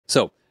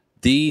So,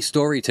 the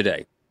story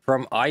today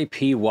from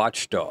IP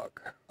Watchdog.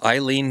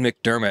 Eileen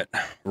McDermott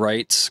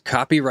writes,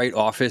 Copyright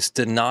Office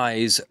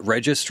denies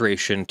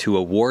registration to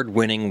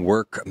award-winning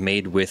work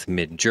made with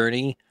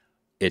Midjourney.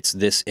 It's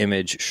this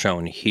image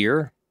shown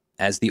here.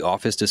 As the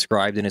office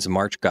described in its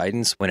March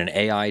guidance, when an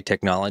AI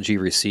technology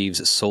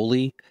receives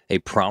solely a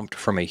prompt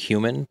from a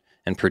human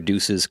and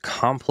produces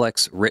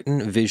complex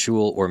written,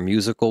 visual, or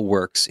musical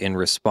works in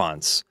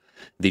response,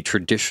 the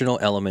traditional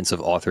elements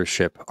of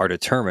authorship are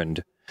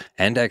determined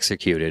and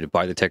executed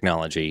by the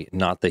technology,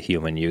 not the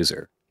human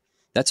user.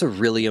 That's a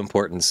really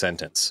important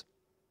sentence.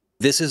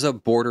 This is a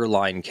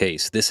borderline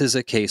case. This is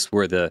a case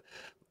where the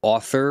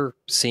author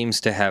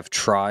seems to have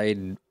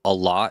tried a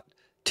lot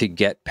to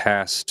get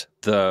past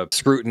the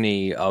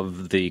scrutiny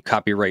of the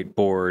copyright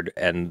board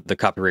and the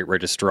copyright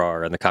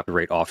registrar and the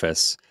copyright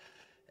office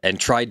and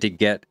tried to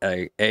get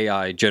a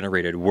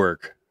AI-generated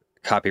work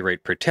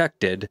copyright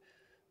protected,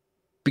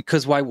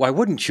 because why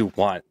wouldn't you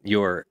want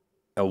your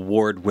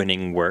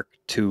award-winning work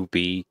to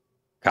be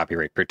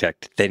copyright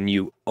protected? Then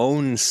you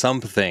own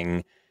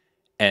something,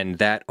 and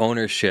that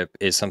ownership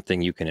is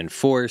something you can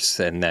enforce,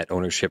 and that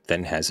ownership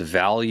then has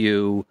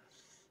value.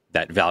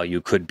 That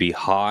value could be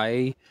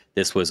high.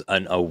 This was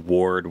an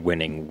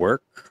award-winning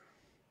work.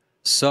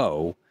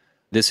 So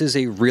this is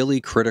a really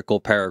critical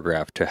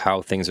paragraph to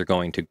how things are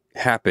going to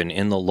happen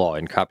in the law,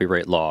 in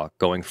copyright law,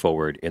 going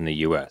forward in the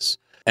U.S.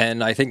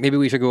 And I think maybe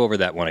we should go over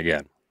that one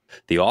again.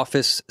 The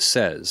office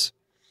says,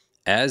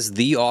 as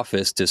the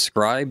office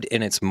described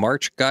in its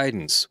March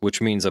guidance,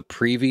 which means a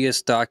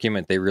previous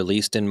document they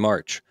released in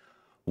March,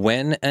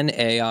 when an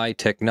AI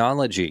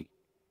technology,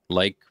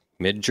 like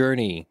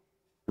Midjourney,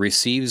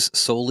 receives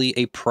solely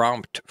a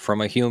prompt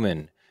from a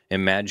human,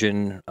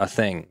 imagine a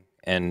thing,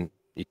 and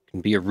it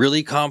can be a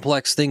really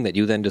complex thing that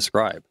you then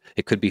describe.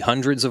 It could be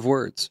hundreds of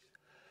words.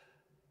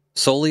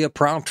 Solely a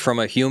prompt from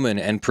a human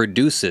and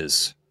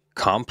produces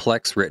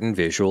complex written,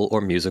 visual, or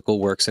musical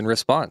works in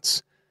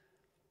response,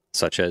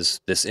 such as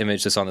this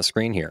image that's on the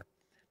screen here.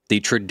 The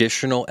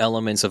traditional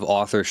elements of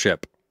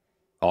authorship.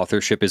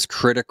 Authorship is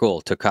critical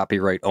to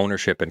copyright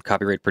ownership and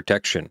copyright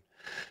protection.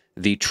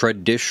 The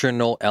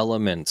traditional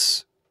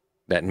elements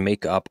that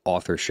make up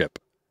authorship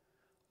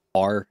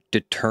are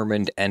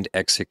determined and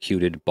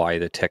executed by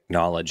the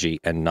technology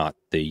and not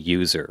the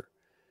user.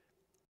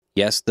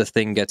 Yes, the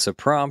thing gets a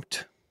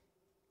prompt.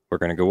 We're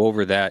going to go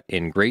over that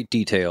in great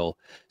detail.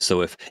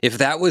 So if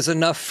that was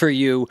enough for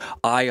you,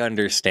 I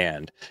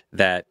understand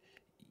that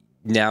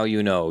now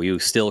you know you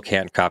still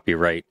can't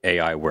copyright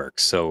AI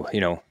works. So,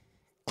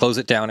 close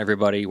it down,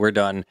 everybody. We're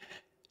done.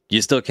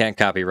 You still can't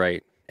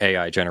copyright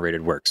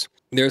AI-generated works.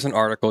 There's an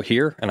article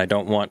here, and I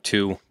don't want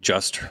to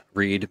just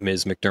read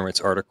Ms. McDermott's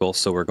article,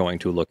 so we're going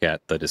to look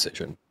at the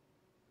decision.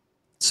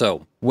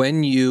 So,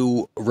 when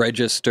you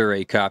register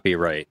a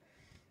copyright,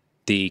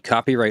 the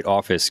Copyright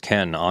Office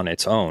can, on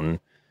its own,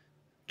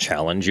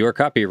 challenge your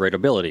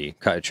copyrightability,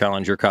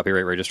 challenge your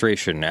copyright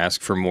registration, ask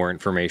for more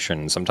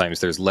information. Sometimes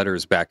there's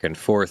letters back and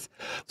forth.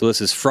 So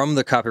this is from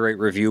the Copyright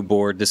Review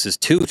Board. This is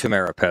to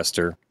Tamara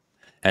Pester.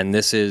 And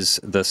this is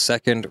the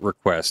second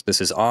request.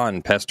 This is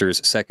on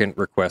Pester's second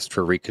request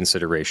for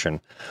reconsideration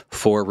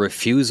for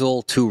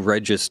refusal to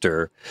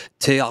register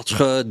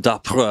Théâtre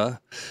d'Opéra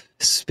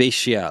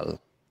Spatial,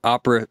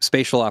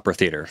 Spatial Opera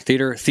Theater.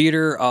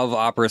 Theater of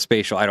Opera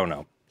Spatial. I don't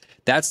know.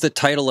 That's the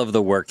title of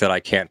the work that I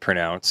can't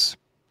pronounce.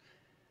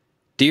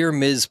 Dear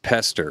Ms.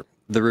 Pester,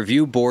 the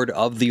Review Board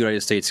of the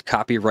United States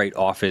Copyright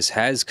Office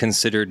has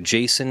considered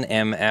Jason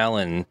M.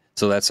 Allen,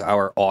 so that's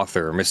our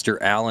author, Mr.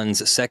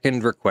 Allen's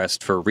second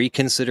request for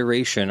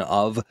reconsideration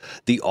of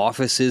the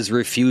office's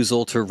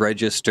refusal to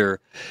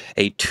register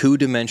a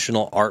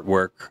two-dimensional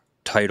artwork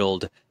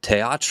titled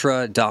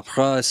Théâtre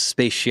d'Opéra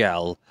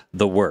Spatial,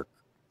 the work.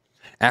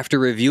 After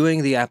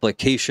reviewing the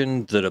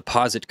application, the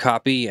deposit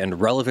copy, and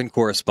relevant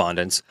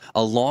correspondence,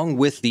 along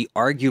with the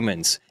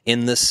arguments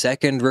in the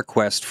second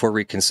request for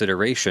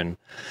reconsideration,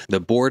 the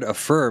board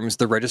affirms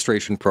the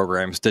registration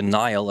program's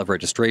denial of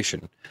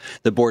registration.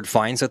 The board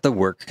finds that the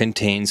work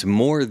contains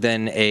more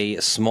than a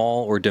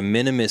small or de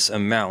minimis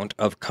amount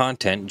of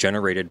content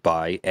generated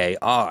by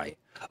AI.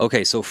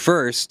 Okay, so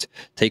first,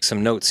 take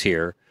some notes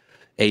here.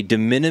 A de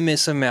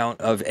minimis amount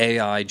of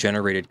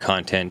AI-generated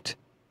content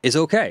is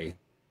okay,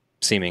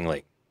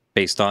 seemingly,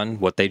 based on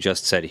what they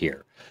just said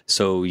here.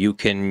 So you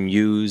can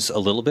use a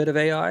little bit of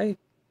AI,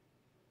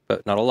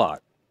 but not a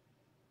lot.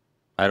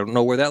 I don't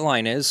know where that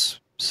line is,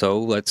 so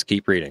let's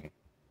keep reading.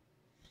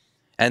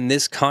 And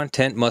this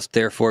content must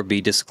therefore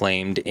be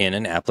disclaimed in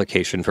an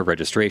application for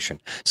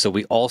registration. So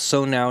we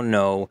also now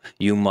know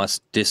you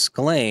must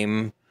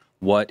disclaim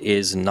what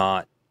is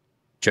not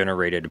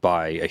generated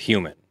by a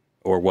human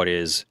or what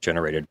is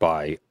generated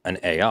by an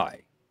AI.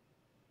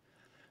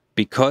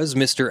 Because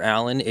Mr.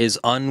 Allen is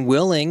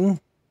unwilling,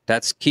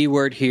 that's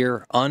keyword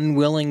here,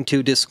 unwilling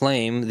to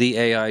disclaim the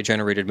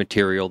AI-generated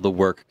material, the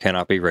work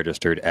cannot be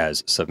registered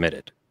as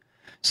submitted.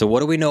 So what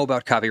do we know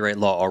about copyright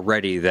law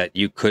already that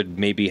you could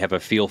maybe have a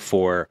feel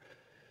for,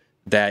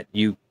 that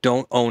you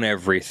don't own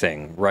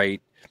everything,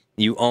 right?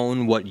 You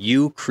own what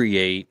you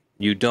create.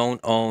 You don't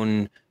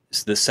own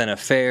the sine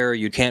faire,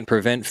 you can't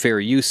prevent fair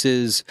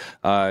uses,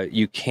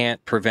 you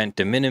can't prevent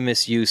de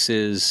minimis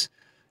uses,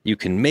 you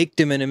can make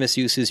de minimis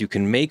uses, you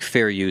can make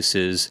fair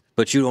uses,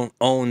 but you don't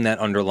own that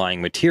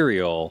underlying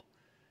material.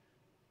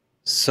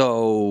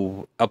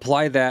 So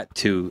apply that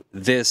to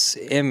this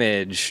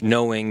image,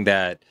 knowing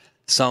that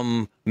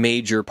some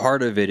major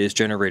part of it is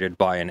generated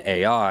by an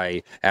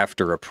AI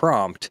after a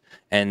prompt,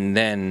 and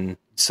then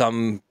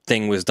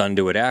something was done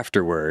to it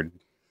afterward.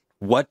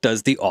 What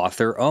does the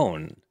author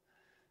own?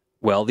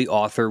 Well, the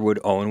author would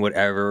own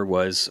whatever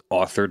was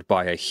authored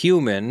by a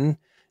human,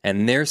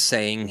 and they're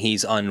saying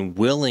he's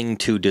unwilling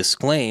to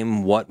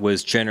disclaim what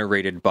was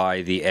generated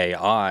by the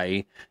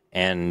AI,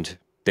 and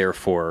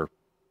therefore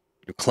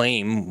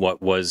claim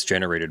what was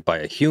generated by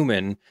a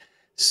human.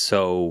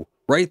 So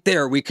right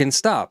there, we can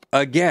stop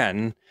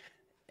again.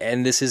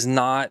 And this is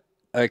not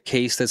a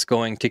case that's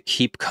going to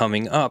keep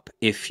coming up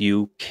if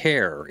you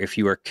care, if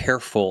you are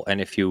careful, and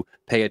if you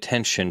pay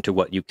attention to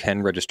what you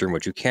can register and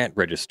what you can't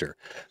register.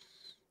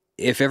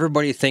 If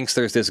everybody thinks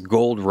there's this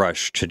gold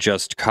rush to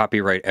just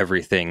copyright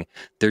everything,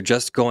 they're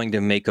just going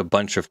to make a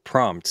bunch of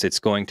prompts. It's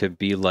going to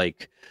be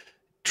like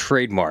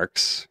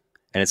trademarks,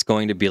 and it's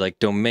going to be like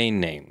domain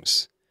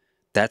names.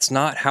 That's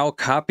not how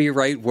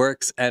copyright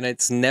works, and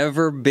it's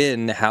never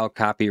been how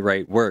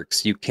copyright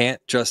works. You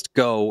can't just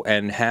go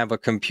and have a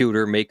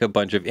computer make a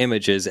bunch of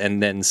images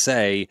and then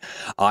say,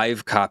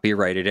 I've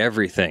copyrighted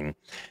everything.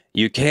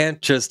 You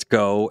can't just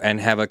go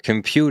and have a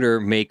computer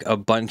make a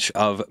bunch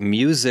of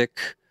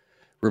music.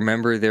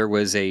 Remember, there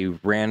was a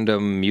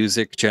random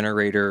music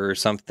generator or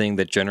something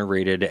that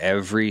generated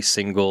every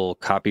single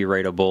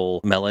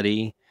copyrightable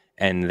melody,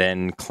 and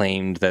then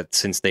claimed that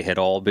since they had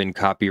all been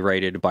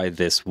copyrighted by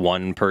this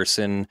one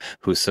person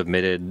who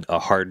submitted a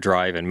hard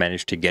drive and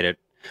managed to get it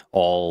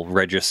all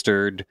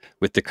registered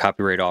with the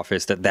Copyright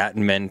Office, that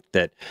meant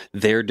that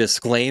their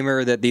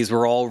disclaimer that these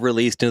were all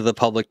released into the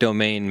public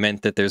domain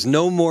meant that there's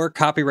no more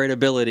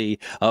copyrightability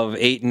of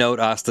 8-note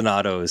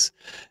ostinatos.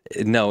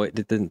 No,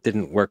 it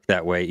didn't work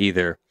that way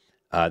either.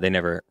 They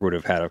never would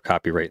have had a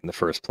copyright in the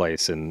first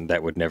place, and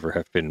that would never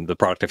have been the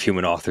product of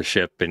human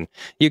authorship. And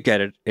you get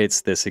it,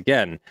 it's this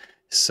again.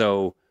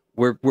 So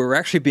we're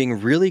actually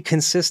being really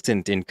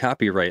consistent in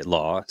copyright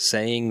law,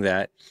 saying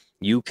that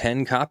you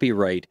can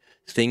copyright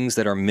things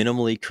that are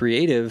minimally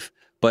creative,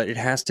 but it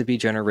has to be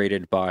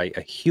generated by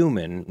a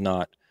human,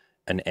 not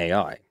an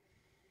AI.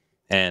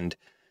 And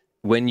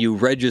when you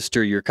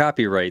register your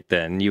copyright,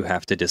 then you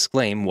have to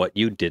disclaim what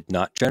you did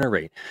not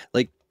generate.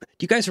 Like,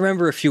 do you guys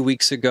remember a few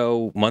weeks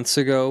ago, months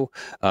ago,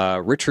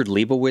 Richard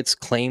Leibowitz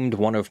claimed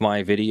one of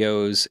my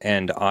videos,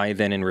 and I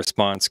then in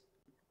response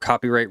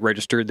copyright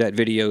registered that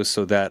video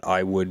so that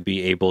I would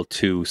be able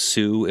to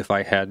sue if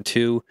I had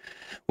to?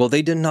 Well,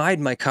 they denied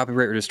my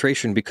copyright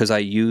registration because I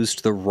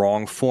used the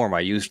wrong form. I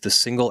used the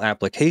single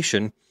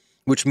application,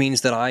 which means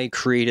that I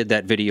created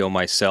that video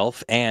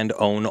myself and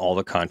own all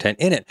the content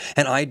in it.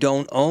 And I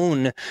don't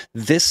own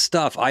this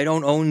stuff. I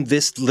don't own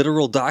this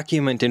literal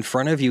document in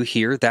front of you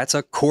here. That's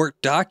a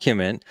court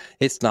document.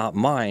 It's not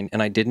mine,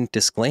 and I didn't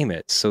disclaim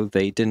it. So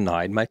they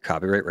denied my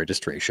copyright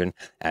registration,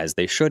 as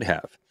they should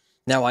have.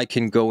 Now I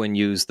can go and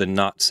use the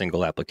not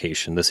single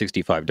application, the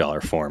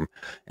 $65 form,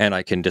 and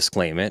I can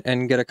disclaim it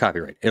and get a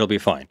copyright. It'll be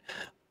fine.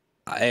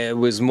 It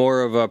was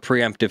more of a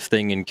preemptive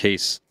thing in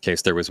case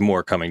there was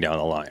more coming down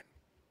the line.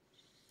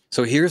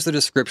 So here's the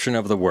description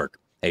of the work.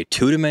 A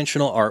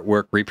two-dimensional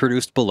artwork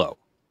reproduced below.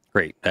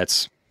 Great.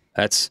 That's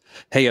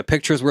hey, a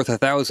picture's worth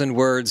 1,000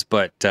 words,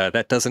 but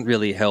that doesn't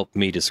really help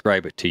me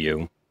describe it to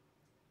you.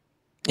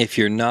 If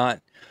you're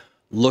not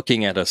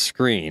looking at a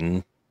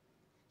screen,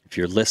 if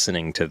you're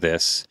listening to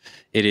this,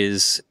 it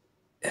is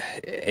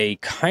a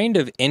kind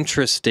of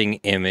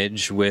interesting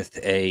image with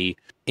a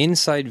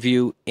inside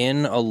view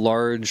in a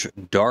large,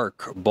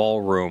 dark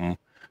ballroom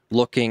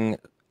looking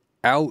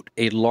out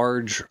a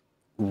large,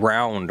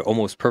 round,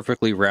 almost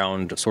perfectly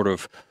round, sort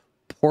of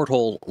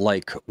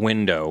portal-like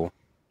window.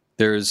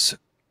 There's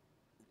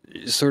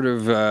sort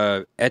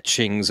of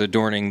etchings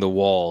adorning the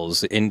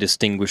walls,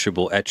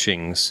 indistinguishable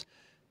etchings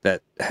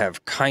that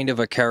have kind of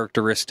a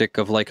characteristic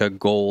of like a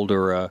gold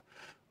or a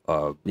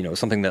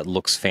something that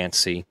looks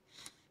fancy.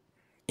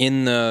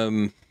 In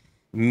the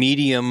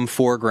medium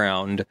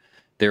foreground,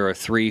 there are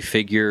 3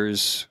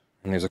 figures,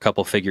 and there's a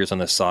couple figures on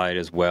the side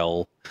as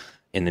well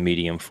in the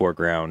medium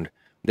foreground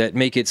that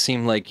make it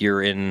seem like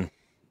you're in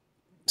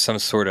some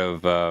sort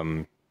of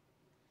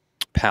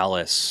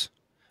palace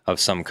of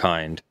some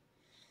kind.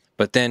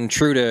 But then,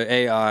 true to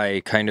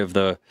AI, kind of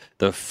the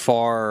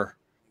far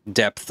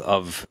depth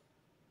of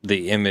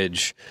the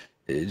image,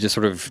 it just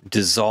sort of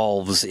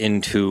dissolves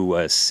into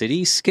a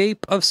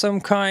cityscape of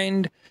some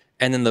kind,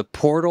 and then the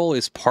portal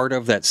is part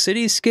of that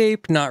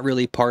cityscape, not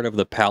really part of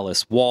the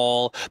palace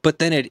wall, but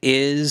then it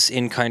is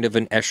in kind of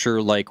an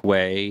Escher-like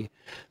way.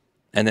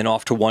 And then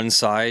off to one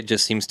side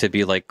just seems to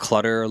be like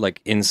clutter,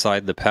 like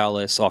inside the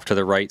palace. Off to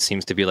the right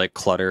seems to be like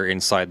clutter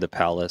inside the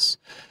palace.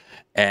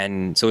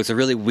 And so it's a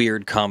really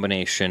weird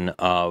combination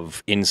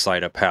of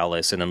inside a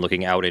palace and then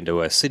looking out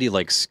into a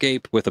city-like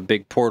scape with a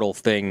big portal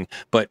thing,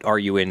 but are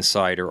you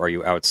inside or are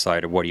you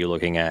outside or what are you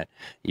looking at?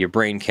 Your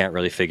brain can't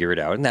really figure it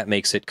out, and that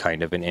makes it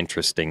kind of an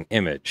interesting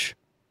image.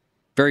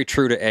 Very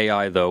true to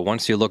AI, though.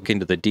 Once you look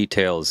into the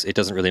details, it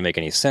doesn't really make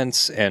any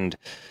sense, and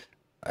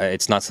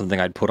it's not something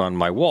I'd put on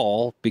my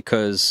wall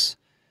because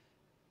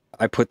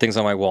I put things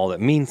on my wall that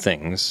mean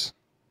things,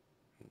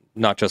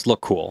 not just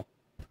look cool.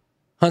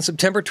 On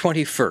September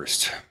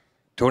 21st,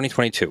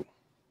 2022,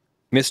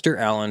 Mr.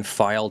 Allen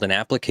filed an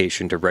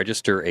application to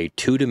register a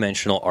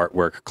two-dimensional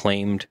artwork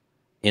claimed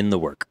in the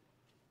work.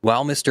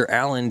 While Mr.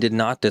 Allen did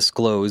not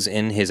disclose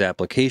in his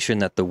application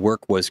that the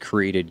work was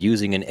created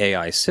using an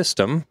AI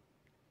system,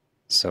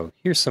 so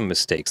here's some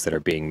mistakes that are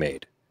being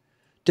made.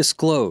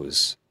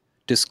 Disclose,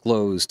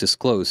 disclose,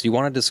 disclose. You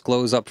want to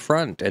disclose up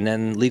front, and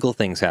then legal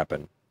things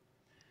happen.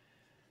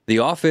 The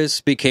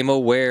office became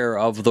aware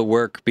of the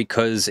work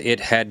because it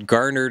had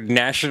garnered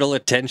national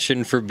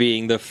attention for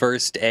being the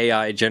first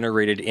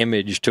AI-generated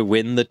image to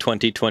win the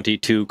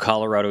 2022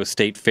 Colorado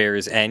State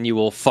Fair's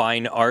annual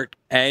fine art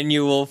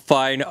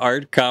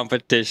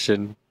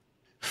competition.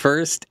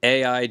 First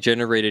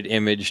AI-generated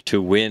image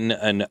to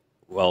win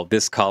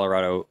this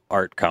Colorado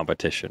art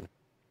competition.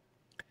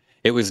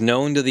 It was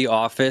known to the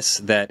office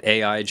that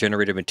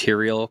AI-generated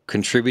material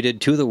contributed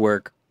to the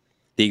work.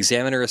 The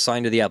examiner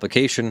assigned to the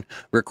application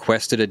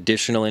requested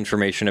additional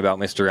information about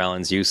Mr.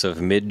 Allen's use of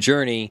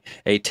Midjourney,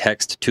 a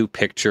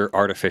text-to-picture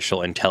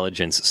artificial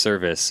intelligence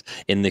service,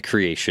 in the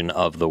creation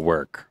of the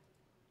work.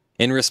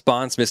 In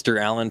response,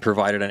 Mr. Allen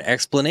provided an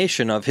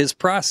explanation of his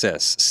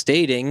process,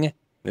 stating,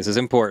 this is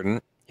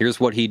important, here's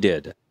what he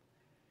did.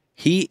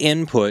 He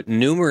input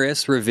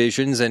numerous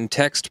revisions and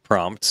text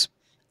prompts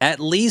at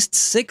least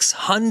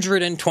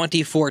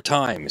 624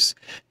 times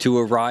to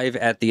arrive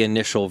at the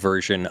initial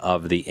version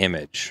of the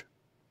image.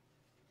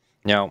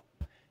 Now,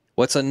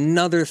 what's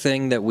another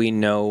thing that we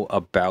know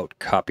about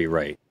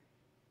copyright?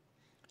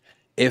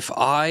 If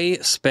I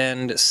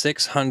spend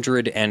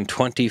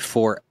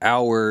 624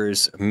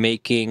 hours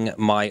making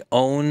my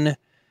own...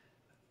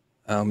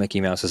 Oh,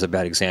 Mickey Mouse is a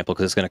bad example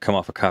because it's going to come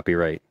off of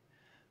copyright.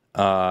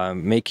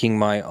 Making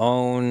my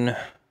own...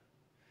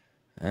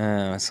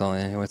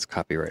 what's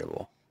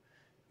copyrightable?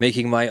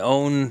 Making my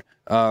own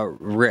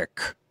Rick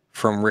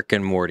from Rick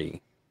and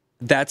Morty.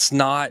 That's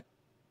not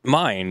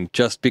mine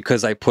just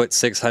because I put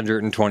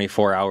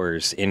 624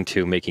 hours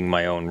into making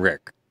my own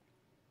Rick.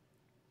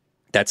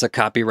 That's a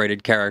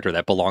copyrighted character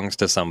that belongs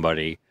to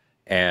somebody,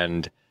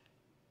 and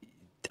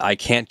I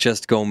can't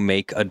just go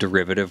make a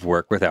derivative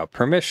work without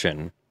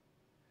permission.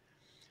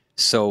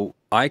 So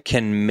I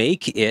can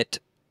make it,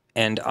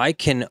 and I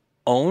can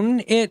own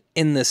it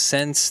in the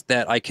sense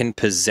that I can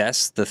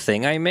possess the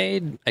thing I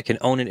made. I can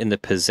own it in the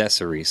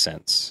possessory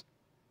sense.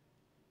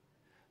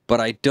 But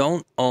I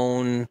don't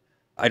own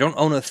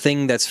a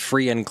thing that's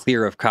free and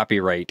clear of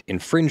copyright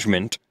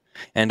infringement,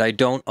 and I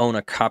don't own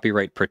a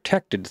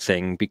copyright-protected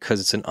thing because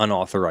it's an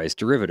unauthorized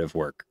derivative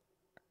work.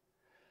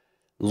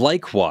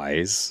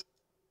 Likewise,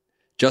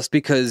 just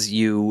because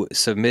you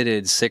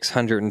submitted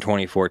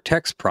 624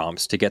 text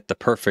prompts to get the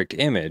perfect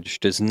image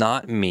does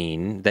not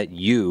mean that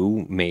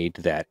you made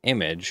that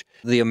image.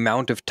 The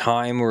amount of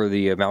time or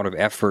the amount of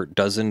effort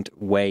doesn't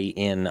weigh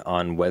in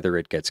on whether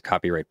it gets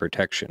copyright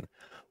protection.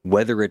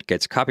 Whether it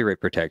gets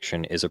copyright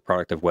protection is a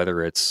product of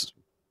whether it's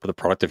the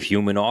product of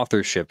human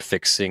authorship,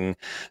 fixing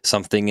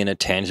something in a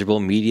tangible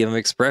medium of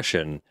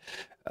expression,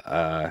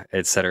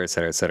 et cetera, et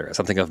cetera, et cetera.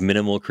 Something of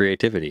minimal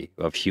creativity,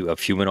 of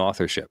human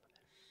authorship.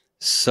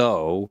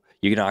 So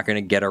you're not going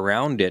to get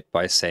around it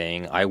by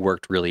saying, I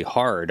worked really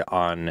hard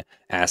on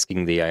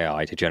asking the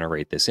AI to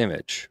generate this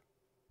image.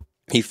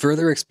 He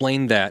further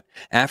explained that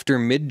after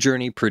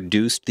Midjourney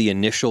produced the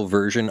initial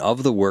version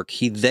of the work,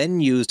 he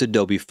then used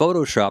Adobe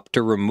Photoshop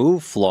to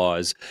remove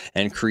flaws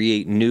and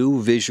create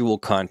new visual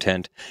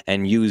content,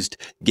 and used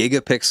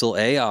Gigapixel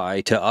AI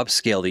to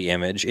upscale the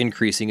image,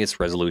 increasing its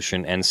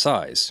resolution and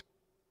size.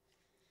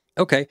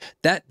 Okay,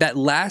 that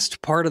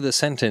last part of the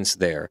sentence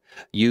there,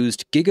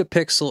 used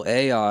Gigapixel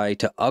AI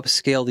to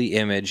upscale the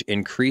image,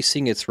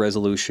 increasing its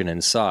resolution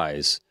and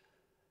size.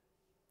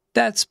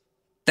 That's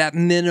that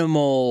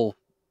minimal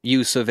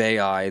use of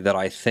AI that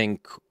I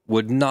think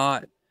would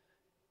not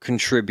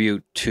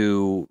contribute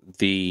to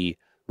the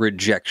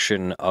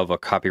rejection of a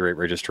copyright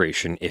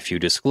registration if you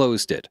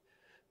disclosed it.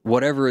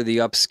 Whatever the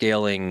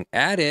upscaling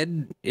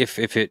added, if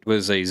it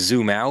was a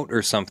zoom out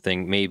or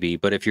something, maybe,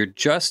 but if you're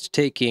just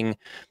taking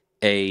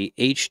a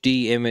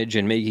HD image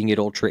and making it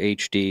Ultra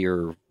HD,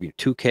 or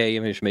 2K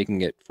image, making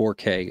it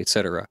 4K,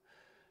 etc.,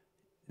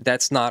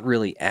 that's not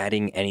really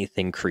adding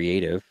anything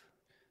creative.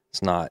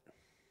 It's not...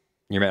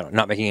 You're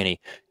not making any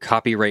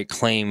copyright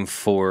claim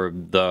for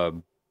the,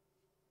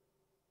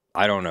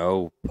 I don't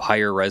know,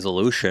 higher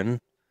resolution.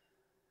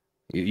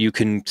 You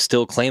can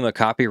still claim a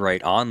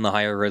copyright on the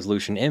higher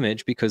resolution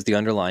image because the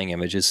underlying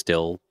image is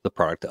still the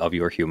product of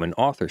your human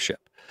authorship.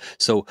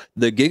 So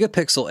the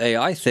Gigapixel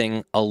AI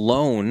thing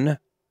alone,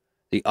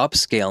 the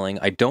upscaling,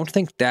 I don't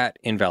think that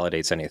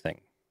invalidates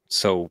anything.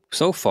 So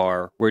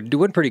far, we're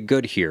doing pretty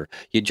good here.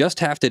 You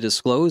just have to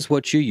disclose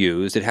what you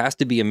used. It has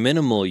to be a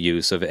minimal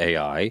use of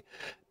AI,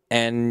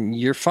 and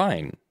you're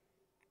fine.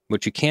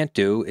 What you can't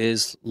do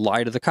is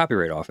lie to the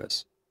Copyright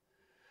Office.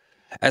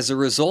 As a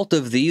result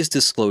of these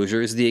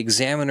disclosures, the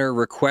examiner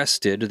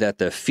requested that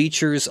the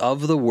features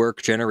of the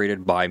work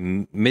generated by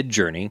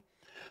Midjourney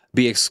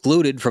be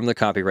excluded from the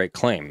copyright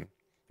claim.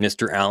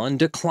 Mr. Allen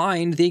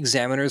declined the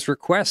examiner's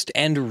request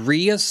and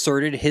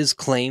reasserted his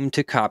claim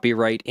to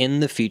copyright in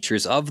the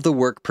features of the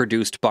work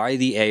produced by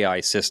the AI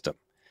system.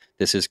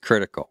 This is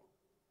critical.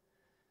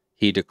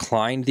 He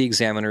declined the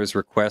examiner's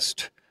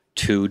request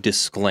to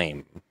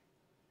disclaim.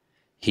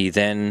 He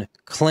then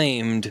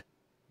claimed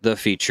the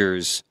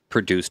features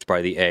produced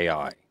by the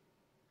AI.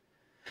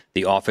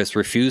 The office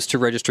refused to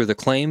register the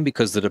claim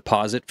because the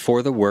deposit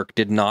for the work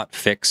did not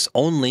fix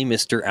only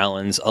Mr.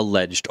 Allen's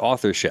alleged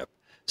authorship.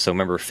 So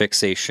remember,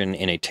 fixation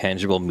in a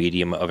tangible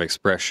medium of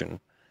expression.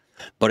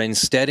 But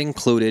instead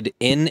included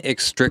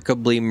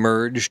inextricably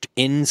merged,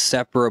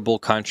 inseparable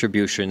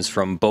contributions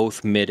from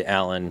both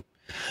Mid-Allen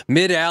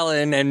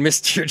and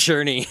Mr.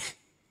 Journey.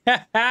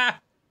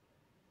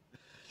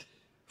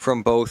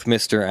 From both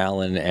Mr.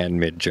 Allen and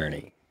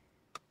Midjourney.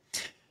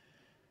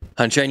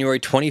 On January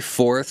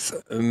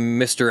 24th,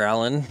 Mr.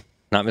 Allen,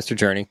 not Mr.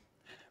 Journey,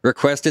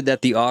 requested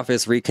that the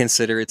office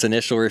reconsider its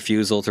initial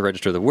refusal to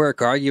register the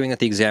work, arguing that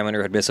the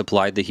examiner had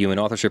misapplied the human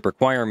authorship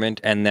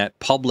requirement and that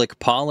public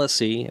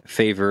policy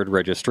favored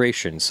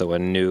registration. So a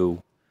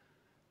new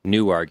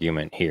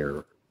argument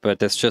here. But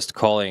that's just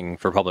calling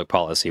for public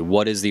policy.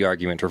 What is the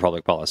argument for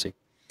public policy?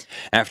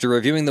 After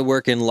reviewing the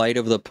work in light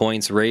of the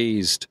points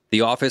raised,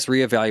 the office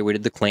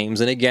reevaluated the claims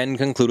and again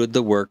concluded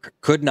the work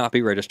could not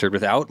be registered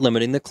without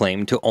limiting the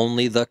claim to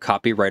only the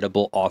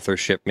copyrightable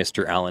authorship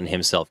Mr. Allen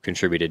himself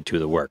contributed to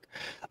the work.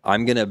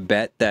 I'm going to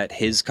bet that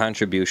his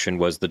contribution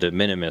was the de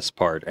minimis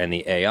part and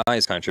the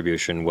AI's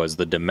contribution was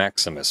the de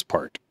maximis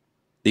part.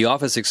 The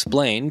office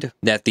explained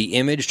that the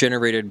image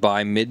generated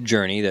by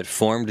Midjourney that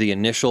formed the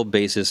initial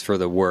basis for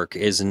the work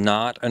is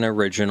not an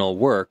original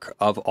work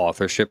of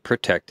authorship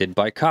protected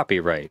by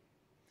copyright.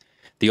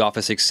 The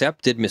office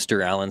accepted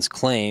Mr. Allen's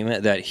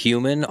claim that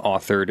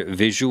human-authored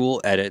visual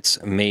edits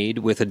made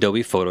with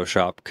Adobe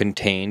Photoshop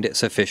contained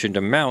sufficient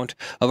amount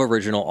of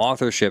original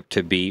authorship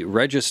to be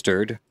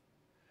registered.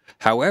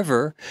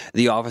 However,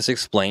 the office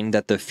explained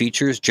that the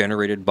features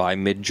generated by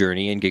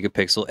Midjourney and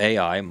Gigapixel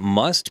AI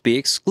must be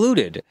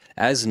excluded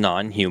as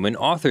non-human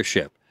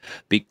authorship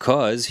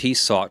because he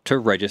sought to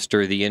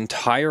register the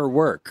entire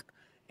work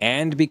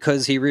and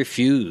because he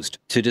refused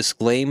to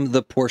disclaim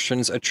the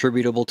portions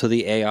attributable to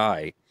the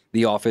AI.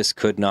 The office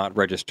could not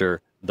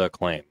register the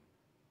claim.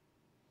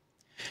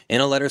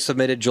 In a letter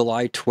submitted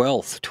July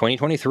 12,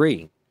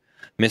 2023,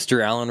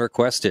 Mr. Allen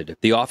requested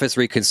the office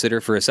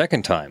reconsider for a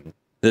second time.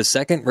 The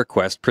second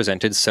request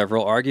presented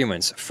several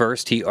arguments.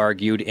 First, he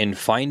argued in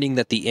finding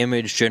that the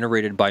image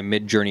generated by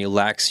Midjourney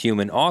lacks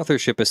human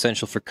authorship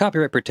essential for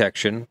copyright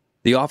protection,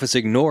 the office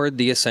ignored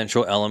the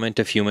essential element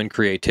of human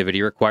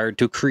creativity required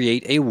to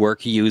create a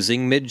work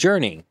using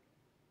Midjourney.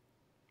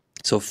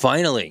 So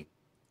finally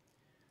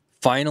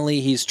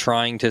he's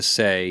trying to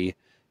say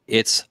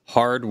it's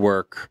hard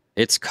work,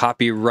 it's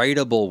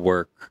copyrightable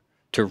work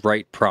to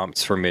write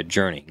prompts for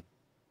Midjourney.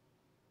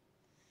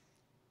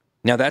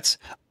 Now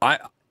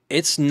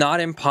it's not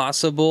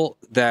impossible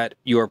that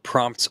your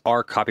prompts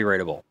are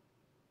copyrightable.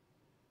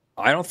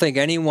 I don't think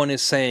anyone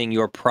is saying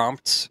your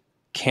prompts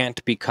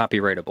can't be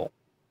copyrightable.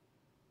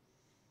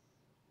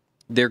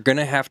 They're going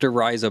to have to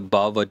rise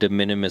above a de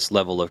minimis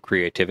level of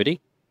creativity.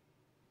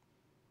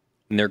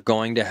 And they're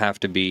going to have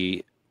to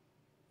be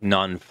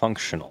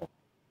non-functional.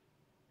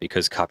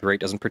 Because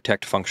copyright doesn't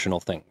protect functional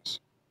things.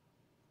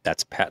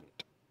 That's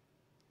patent.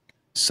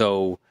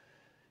 So,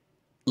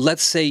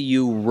 let's say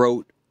you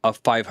wrote a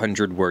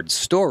 500-word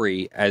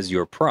story as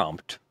your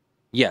prompt.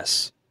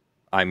 Yes,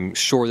 I'm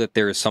sure that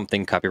there is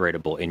something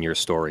copyrightable in your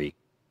story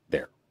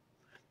there.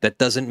 That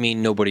doesn't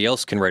mean nobody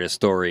else can write a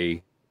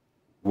story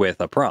with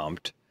a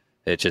prompt.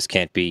 It just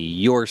can't be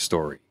your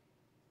story.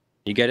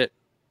 You get it?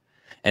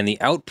 And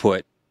the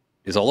output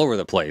is all over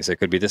the place. It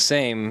could be the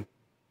same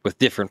with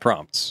different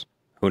prompts.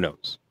 Who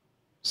knows?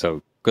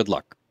 So, good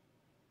luck.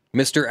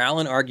 Mr.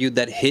 Allen argued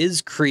that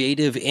his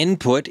creative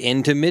input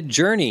into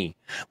Midjourney,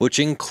 which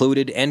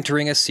included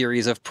entering a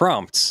series of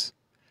prompts.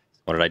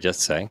 What did I just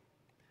say?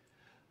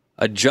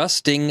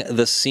 Adjusting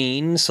the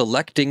scene,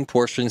 selecting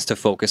portions to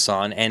focus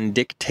on, and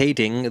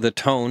dictating the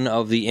tone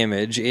of the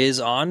image is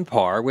on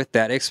par with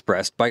that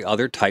expressed by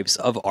other types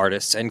of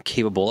artists and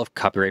capable of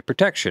copyright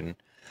protection.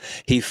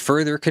 He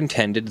further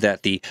contended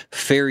that the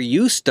fair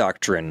use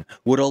doctrine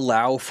would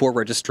allow for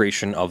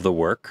registration of the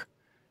work.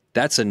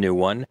 That's a new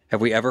one.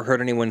 Have we ever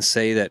heard anyone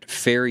say that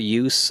fair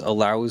use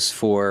allows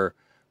for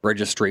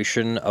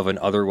registration of an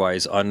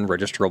otherwise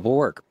unregisterable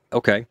work?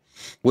 Okay.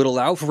 Would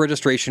allow for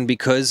registration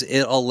because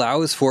it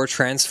allows for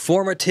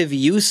transformative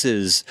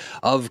uses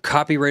of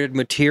copyrighted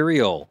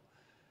material.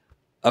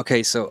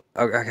 Okay, so,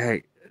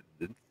 okay.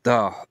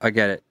 I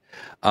get it.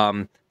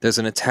 There's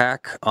an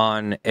attack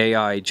on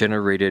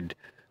AI-generated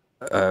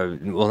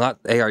well, not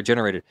AI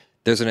generated.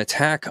 There's an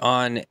attack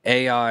on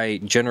AI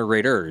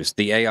generators,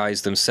 the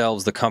AIs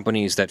themselves, the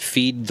companies that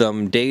feed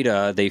them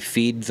data. They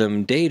feed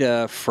them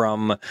data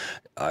from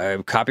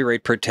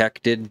copyright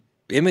protected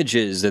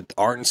images that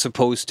aren't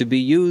supposed to be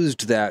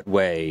used that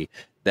way.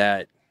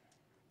 That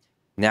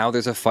now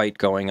there's a fight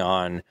going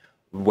on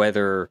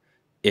whether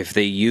if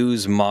they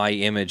use my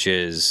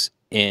images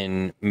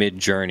in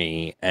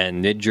Midjourney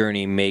and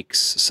Midjourney makes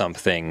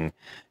something,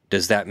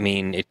 does that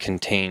mean it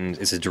contains,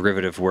 is a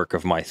derivative work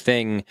of my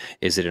thing?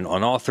 Is it an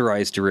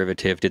unauthorized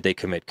derivative? Did they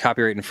commit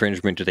copyright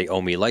infringement? Do they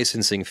owe me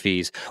licensing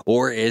fees?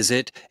 Or is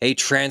it a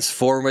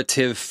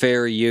transformative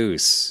fair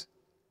use?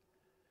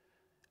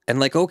 And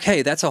like,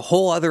 okay, that's a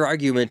whole other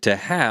argument to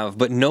have,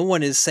 but no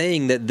one is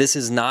saying that this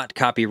is not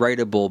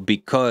copyrightable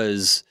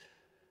because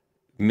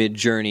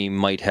Midjourney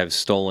might have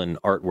stolen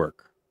artwork.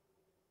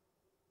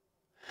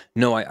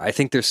 No, I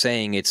think they're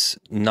saying it's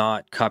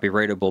not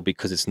copyrightable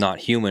because it's not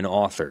human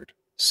authored.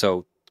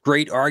 So,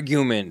 great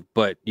argument,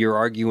 but you're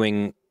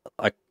arguing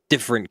a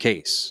different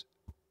case.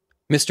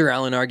 Mr.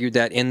 Allen argued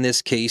that in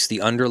this case, the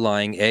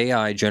underlying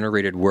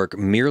AI-generated work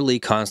merely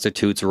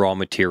constitutes raw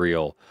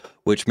material,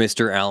 which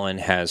Mr. Allen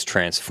has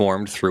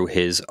transformed through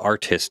his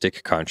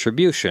artistic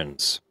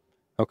contributions.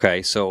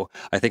 Okay, so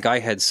I think I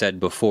had said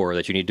before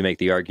that you need to make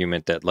the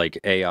argument that, like,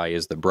 AI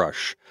is the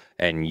brush,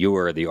 and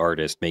you're the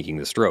artist making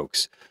the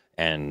strokes.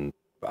 And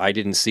I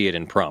didn't see it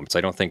in prompts.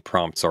 I don't think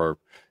prompts are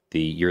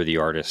you're the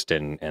artist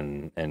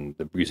and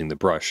using the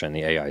brush and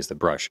the AI is the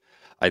brush.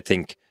 I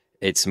think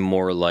it's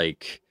more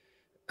like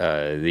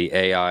the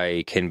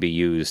AI can be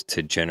used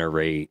to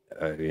generate,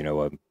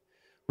 a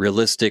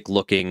realistic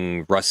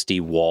looking rusty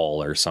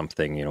wall or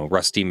something,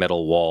 rusty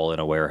metal wall in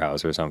a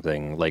warehouse or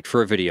something, like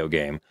for a video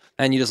game.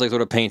 And you just like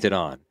sort of paint it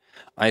on.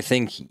 I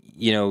think,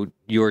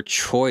 your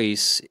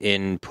choice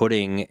in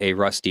putting a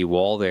rusty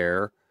wall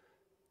there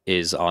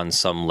is on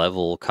some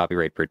level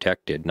copyright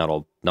protected, not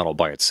all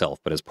by itself,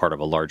 but as part of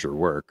a larger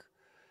work.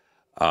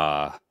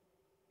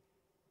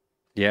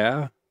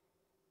 Yeah.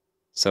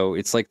 So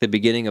it's like the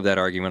beginning of that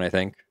argument, I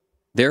think.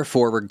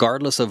 Therefore,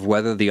 regardless of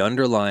whether the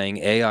underlying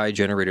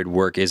AI-generated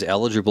work is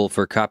eligible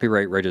for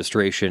copyright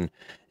registration,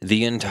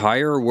 the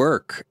entire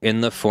work in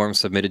the form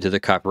submitted to the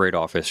Copyright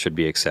Office should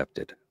be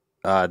accepted.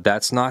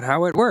 That's not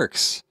how it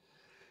works.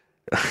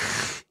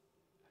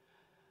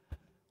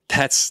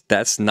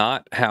 That's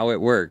not how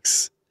it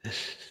works.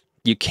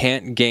 You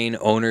can't gain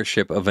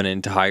ownership of an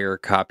entire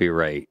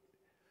copyright,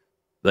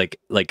 like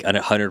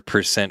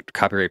 100%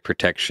 copyright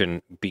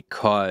protection,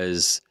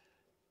 because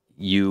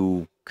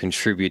you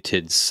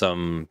contributed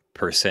some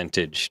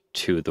percentage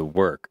to the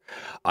work.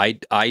 I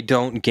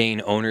don't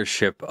gain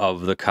ownership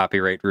of the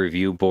Copyright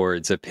Review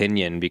Board's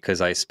opinion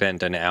because I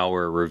spent an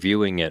hour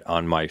reviewing it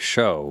on my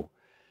show.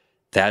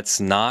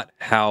 That's not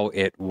how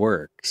it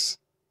works.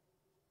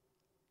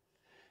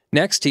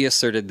 Next, he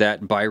asserted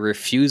that by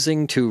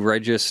refusing to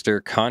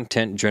register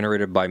content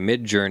generated by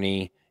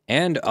Midjourney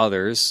and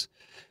others,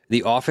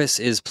 the office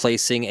is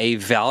placing a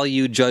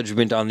value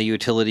judgment on the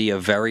utility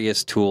of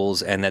various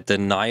tools, and that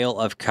denial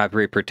of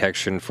copyright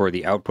protection for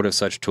the output of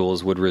such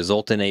tools would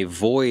result in a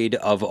void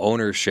of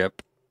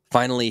ownership.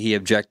 Finally, he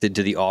objected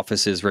to the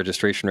office's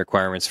registration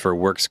requirements for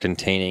works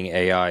containing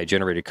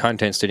AI-generated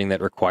content, stating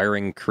that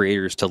requiring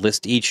creators to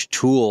list each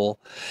tool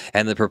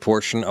and the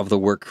proportion of the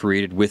work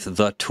created with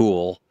the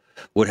tool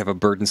would have a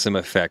burdensome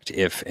effect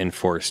if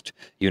enforced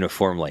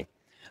uniformly.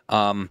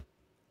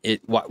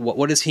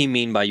 What does he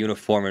mean by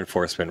uniform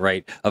enforcement,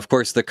 right? Of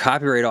course, the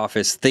Copyright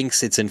Office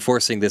thinks it's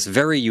enforcing this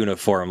very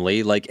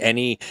uniformly, like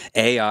any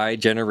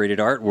AI-generated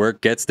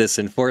artwork gets this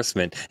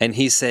enforcement. And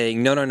he's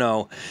saying,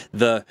 no,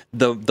 the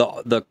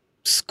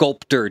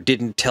sculptor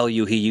didn't tell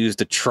you he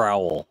used a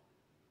trowel.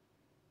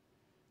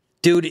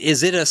 Dude,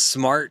 is it a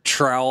smart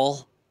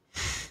trowel?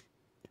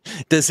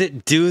 Does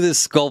it do the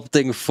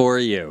sculpting for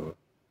you?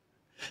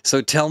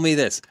 So tell me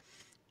this.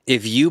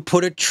 If you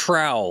put a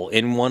trowel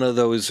in one of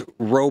those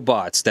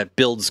robots that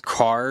builds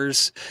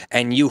cars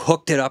and you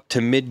hooked it up to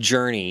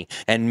Midjourney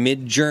and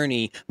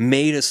Midjourney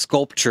made a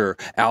sculpture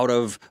out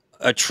of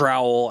a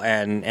trowel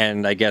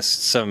and I guess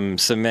some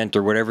cement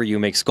or whatever you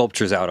make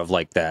sculptures out of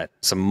like that,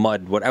 some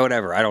mud,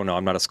 whatever, I don't know,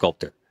 I'm not a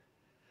sculptor.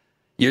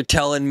 You're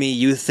telling me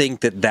you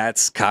think that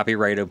that's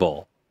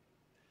copyrightable?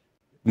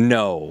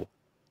 No.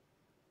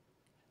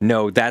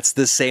 No, that's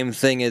the same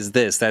thing as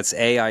this. That's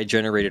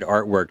AI-generated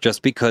artwork.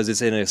 Just because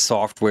it's in a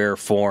software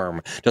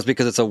form, just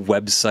because it's a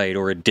website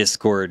or a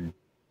Discord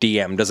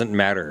DM, doesn't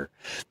matter.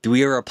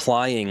 We are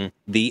applying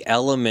the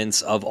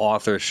elements of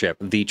authorship,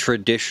 the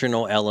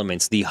traditional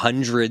elements, the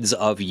hundreds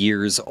of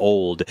years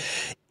old,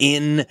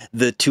 in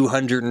the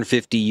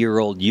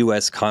 250-year-old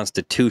U.S.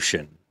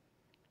 Constitution.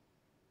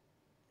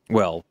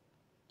 Well,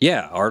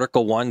 yeah,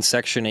 Article 1,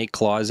 Section 8,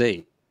 Clause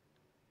 8.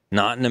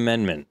 Not an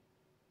amendment.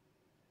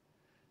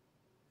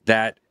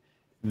 That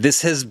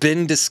this has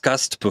been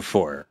discussed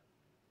before.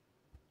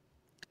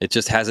 It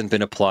just hasn't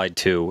been applied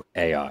to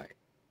AI.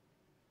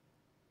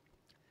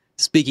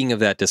 Speaking of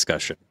that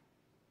discussion,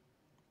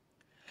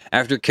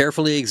 After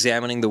carefully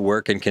examining the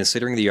work and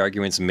considering the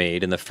arguments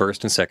made in the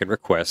first and second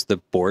request, the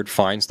board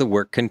finds the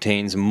work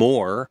contains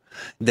more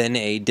than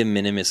a de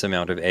minimis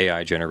amount of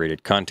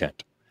AI-generated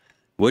content,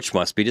 which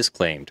must be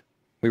disclaimed.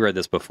 We read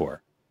this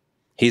before.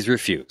 He's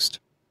refused.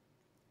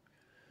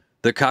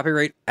 The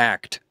Copyright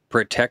Act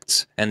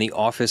protects and the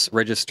office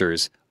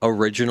registers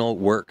original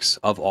works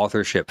of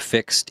authorship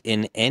fixed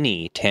in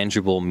any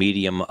tangible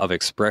medium of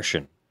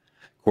expression.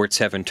 Courts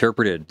have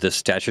interpreted the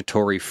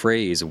statutory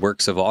phrase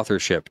works of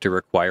authorship to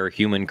require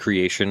human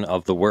creation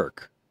of the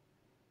work.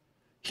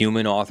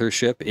 Human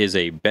authorship is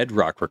a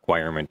bedrock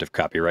requirement of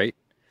copyright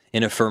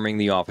in affirming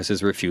the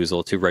office's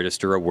refusal to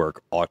register a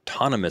work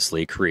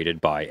autonomously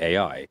created by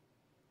AI.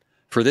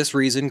 For this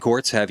reason,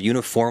 courts have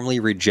uniformly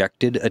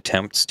rejected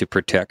attempts to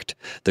protect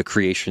the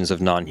creations of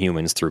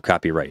non-humans through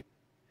copyright.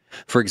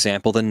 For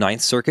example, the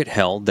Ninth Circuit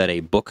held that a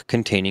book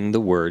containing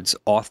the words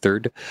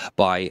authored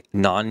by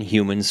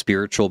non-human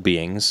spiritual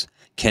beings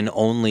can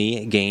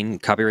only gain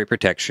copyright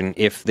protection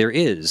if there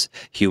is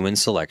human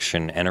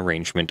selection and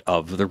arrangement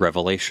of the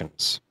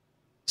revelations.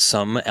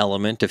 Some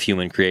element of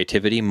human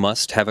creativity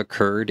must have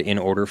occurred in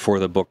order for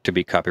the book to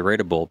be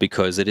copyrightable,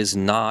 because it is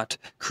not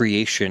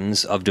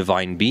creations of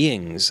divine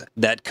beings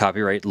that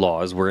copyright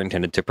laws were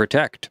intended to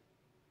protect.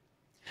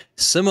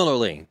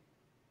 Similarly,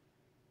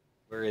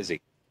 where is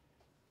he?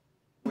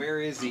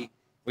 Where is he?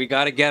 We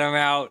got to get him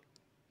out.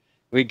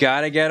 We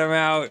got to get him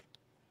out.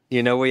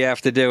 You know we have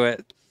to do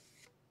it.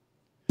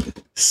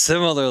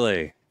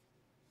 Similarly,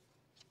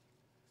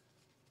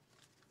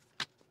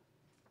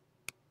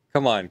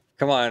 come on,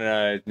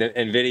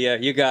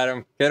 NVIDIA, you got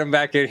him. Get him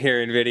back in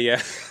here,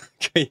 NVIDIA.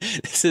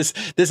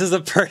 This is a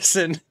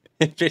person,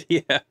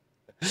 NVIDIA.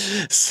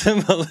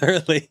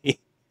 Similarly,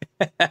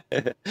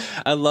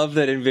 I love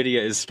that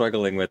NVIDIA is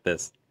struggling with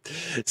this.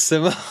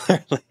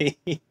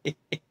 Similarly,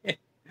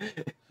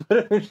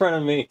 put him in front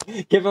of me.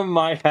 Give him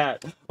my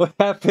hat. What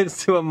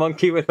happens to a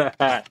monkey with a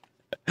hat?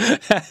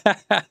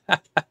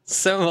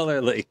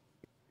 Similarly,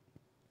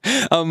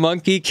 a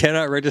monkey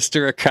cannot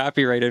register a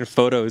copyright in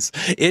photos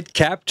it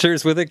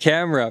captures with a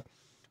camera,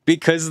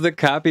 because the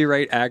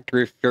Copyright Act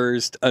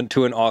refers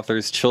to an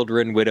author's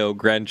children, widow,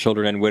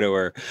 grandchildren, and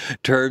widower,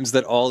 terms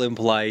that all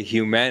imply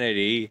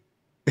humanity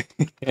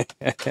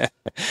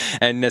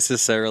and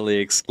necessarily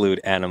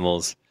exclude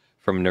animals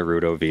from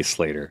Naruto v.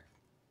 Slater.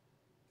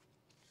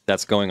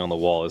 That's going on the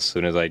wall as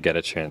soon as I get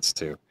a chance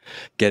to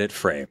get it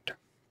framed.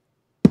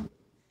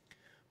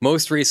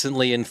 Most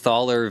recently in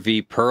Thaler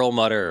v.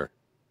 Perlmutter,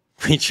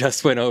 we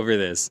just went over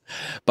this.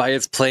 By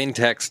its plain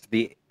text,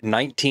 the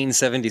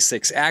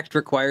 1976 Act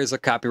requires a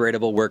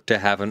copyrightable work to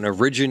have an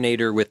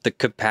originator with the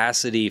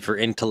capacity for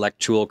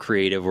intellectual,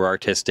 creative, or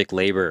artistic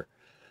labor.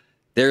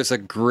 There's a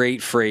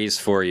great phrase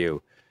for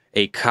you.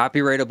 A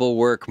copyrightable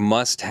work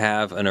must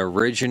have an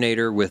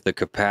originator with the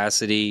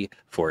capacity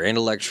for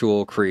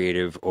intellectual,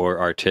 creative, or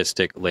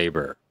artistic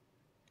labor.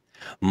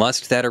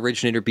 Must that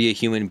originator be a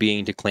human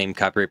being to claim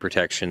copyright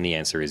protection? The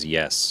answer is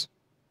yes.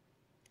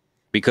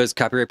 Because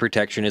copyright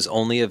protection is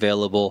only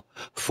available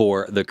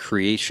for the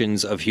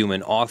creations of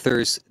human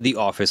authors, the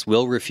office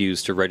will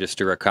refuse to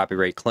register a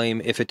copyright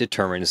claim if it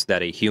determines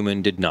that a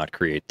human did not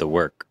create the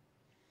work.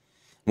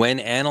 When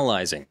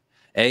analyzing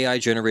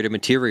AI-generated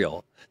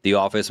material, the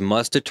office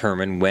must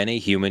determine when a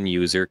human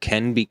user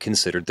can be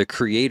considered the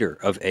creator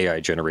of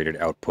AI-generated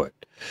output.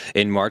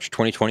 In March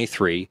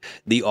 2023,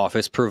 the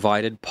office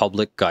provided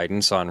public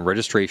guidance on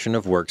registration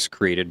of works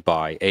created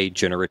by a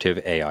generative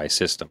AI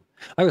system.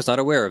 I was not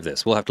aware of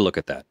this. We'll have to look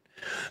at that.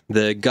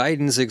 The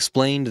guidance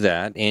explained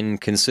that, in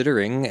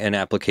considering an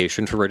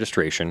application for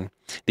registration,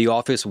 the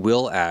office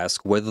will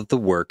ask whether the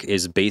work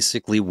is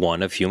basically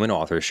one of human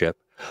authorship,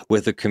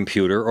 with a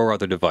computer or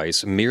other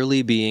device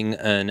merely being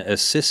an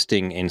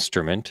assisting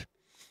instrument,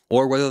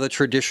 or whether the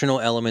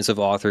traditional elements of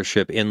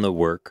authorship in the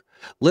work,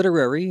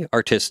 literary,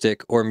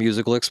 artistic, or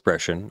musical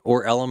expression,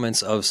 or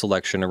elements of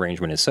selection,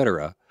 arrangement,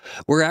 etc.,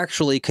 were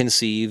actually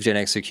conceived and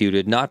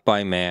executed not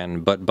by man,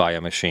 but by a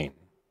machine.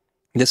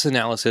 This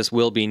analysis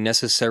will be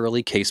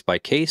necessarily case by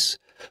case,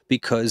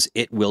 because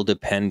it will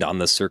depend on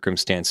the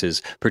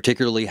circumstances,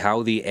 particularly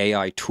how the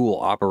AI tool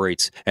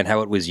operates and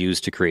how it was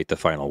used to create the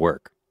final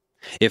work.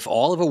 If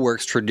all of a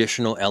work's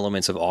traditional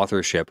elements of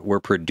authorship were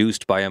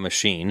produced by a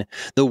machine,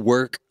 the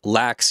work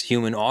lacks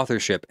human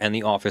authorship and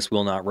the office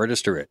will not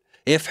register it.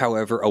 If,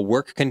 however, a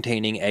work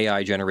containing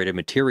AI-generated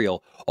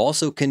material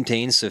also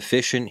contains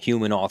sufficient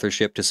human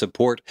authorship to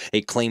support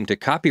a claim to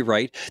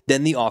copyright,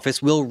 then the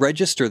office will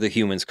register the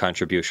human's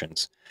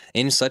contributions.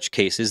 In such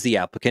cases, the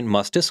applicant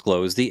must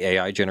disclose the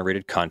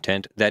AI-generated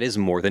content that is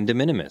more than de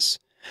minimis.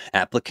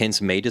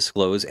 Applicants may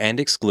disclose and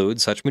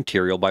exclude such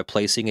material by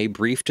placing a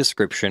brief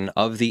description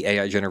of the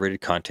AI-generated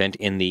content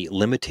in the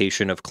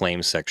limitation of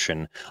claims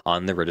section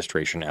on the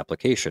registration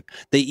application.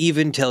 They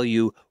even tell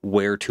you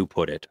where to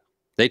put it.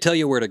 They tell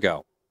you where to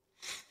go.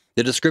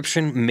 The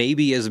description may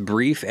be as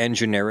brief and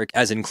generic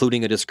as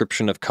including a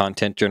description of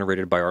content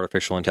generated by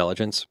artificial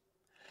intelligence.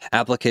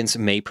 Applicants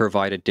may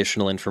provide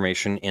additional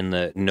information in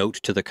the Note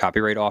to the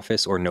Copyright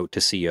Office or Note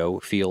to CO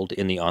field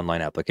in the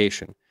online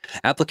application.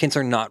 Applicants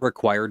are not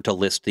required to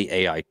list the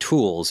AI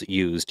tools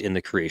used in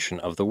the creation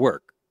of the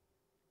work.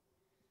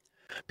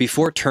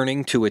 Before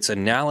turning to its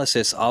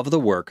analysis of the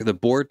work, the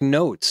board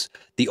notes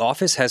the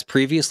office has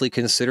previously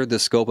considered the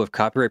scope of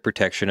copyright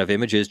protection of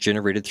images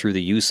generated through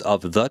the use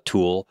of the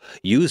tool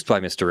used by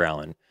Mr.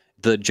 Allen,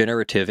 the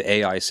generative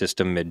AI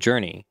system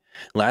Midjourney.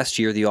 Last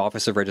year, the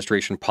Office of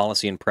Registration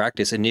Policy and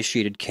Practice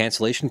initiated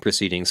cancellation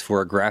proceedings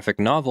for a graphic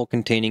novel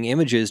containing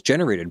images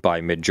generated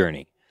by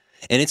Midjourney.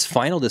 In its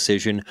final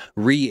decision,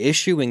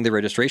 reissuing the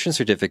registration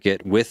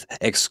certificate with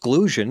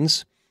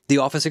exclusions, the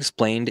office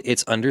explained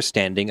its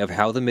understanding of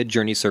how the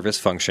Midjourney service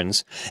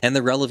functions and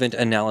the relevant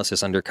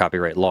analysis under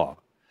copyright law.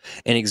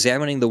 In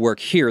examining the work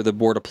here, the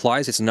board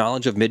applies its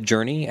knowledge of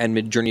Midjourney and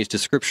Midjourney's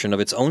description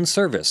of its own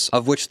service,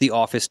 of which the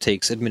office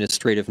takes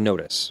administrative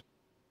notice.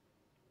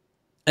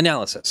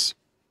 Analysis.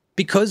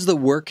 Because the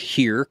work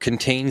here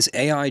contains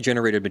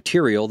AI-generated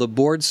material, the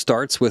board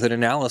starts with an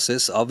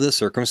analysis of the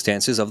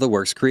circumstances of the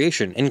work's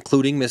creation,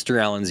 including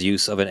Mr. Allen's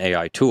use of an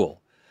AI tool.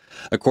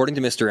 According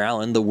to Mr.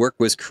 Allen, the work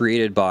was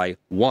created by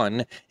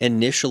 1.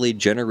 Initially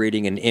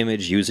generating an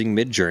image using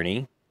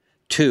Midjourney,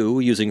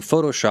 2. Using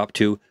Photoshop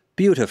to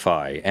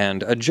beautify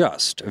and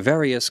adjust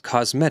various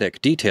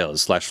cosmetic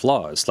details /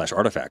 flaws /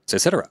 artifacts,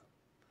 etc.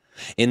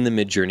 in the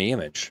Midjourney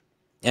image,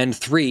 and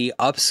 3.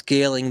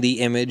 Upscaling the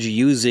image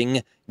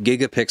using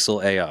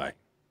gigapixel AI.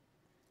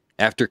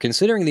 After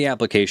considering the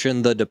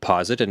application, the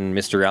deposit, and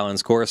Mr.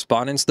 Allen's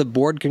correspondence, the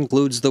board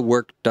concludes the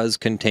work does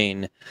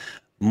contain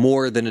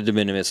more than a de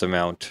minimis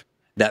amount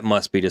that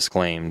must be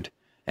disclaimed,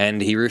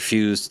 and he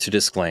refused to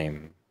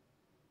disclaim.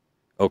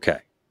 Okay.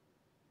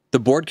 The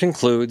board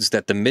concludes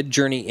that the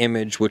Midjourney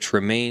image, which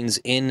remains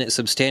in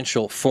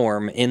substantial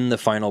form in the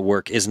final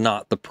work, is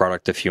not the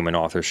product of human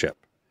authorship.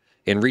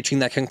 In reaching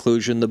that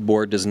conclusion, the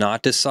board does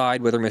not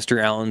decide whether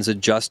Mr. Allen's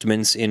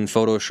adjustments in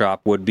Photoshop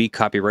would be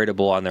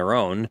copyrightable on their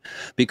own,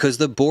 because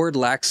the board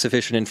lacks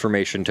sufficient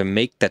information to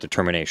make that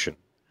determination.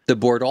 The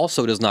board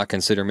also does not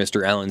consider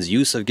Mr. Allen's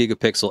use of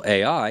gigapixel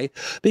AI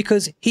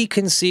because he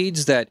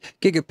concedes that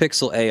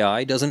gigapixel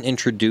AI doesn't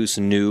introduce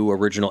new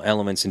original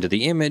elements into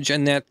the image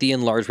and that the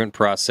enlargement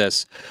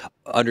process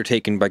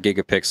undertaken by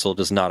gigapixel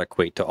does not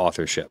equate to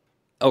authorship.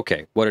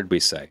 Okay, what did we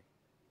say?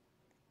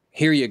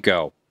 Here you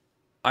go.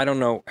 I don't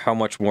know how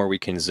much more we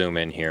can zoom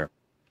in here.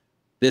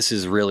 This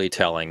is really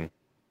telling.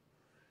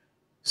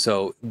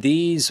 So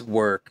these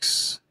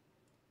works,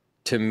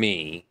 to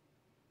me,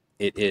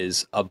 it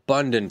is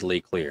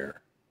abundantly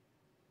clear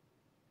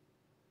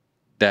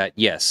that,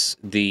 yes,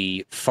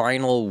 the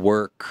final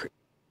work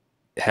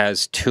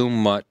has too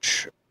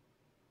much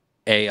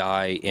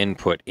AI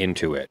input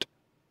into it.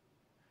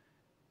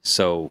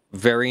 So,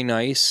 very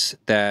nice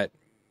that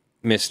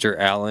Mr.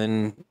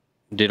 Allen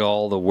did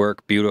all the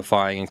work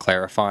beautifying and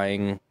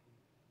clarifying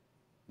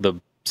the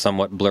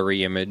somewhat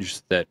blurry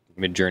image that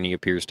Midjourney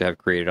appears to have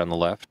created on the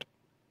left.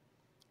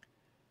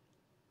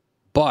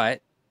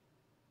 But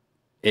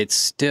it's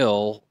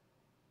still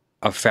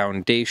a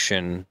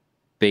foundation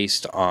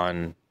based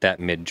on that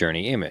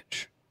Midjourney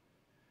image.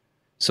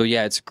 So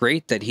yeah, it's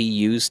great that he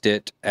used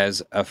it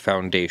as a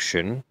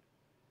foundation,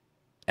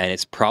 and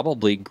it's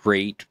probably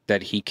great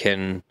that he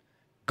can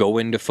go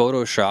into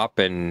Photoshop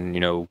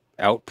and,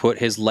 output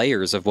his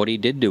layers of what he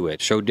did to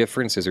it, show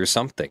differences or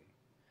something,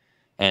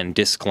 and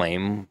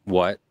disclaim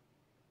what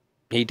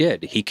he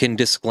did. He can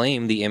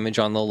disclaim the image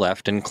on the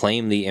left and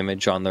claim the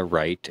image on the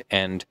right,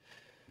 and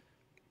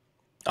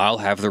I'll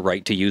have the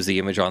right to use the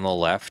image on the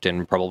left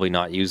and probably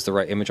not use the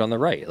right image on the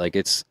right. Like,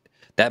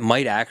 that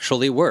might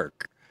actually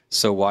work.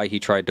 So why he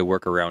tried to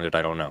work around it,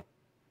 I don't know.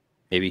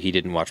 Maybe he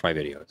didn't watch my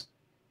videos.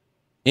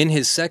 In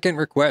his second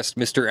request,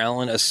 Mr.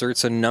 Allen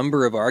asserts a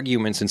number of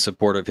arguments in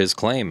support of his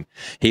claim.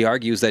 He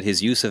argues that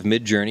his use of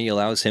Midjourney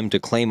allows him to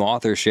claim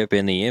authorship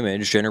in the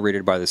image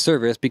generated by the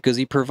service because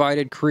he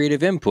provided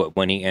creative input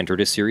when he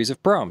entered a series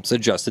of prompts,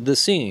 adjusted the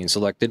scene,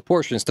 selected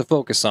portions to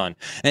focus on,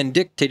 and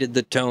dictated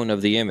the tone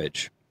of the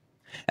image.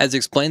 As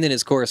explained in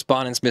his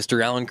correspondence,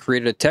 Mr. Allen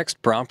created a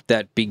text prompt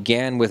that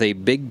began with a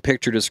big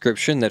picture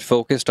description that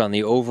focused on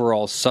the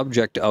overall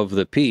subject of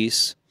the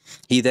piece.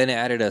 He then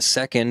added a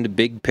second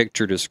big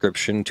picture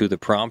description to the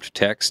prompt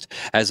text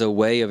as a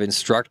way of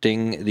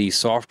instructing the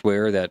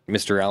software that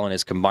Mr. Allen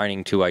is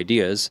combining two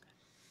ideas.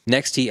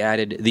 Next, he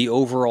added the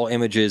overall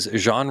image's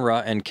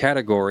genre and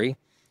category,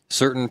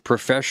 certain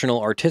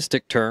professional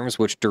artistic terms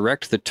which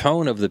direct the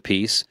tone of the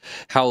piece,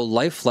 how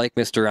lifelike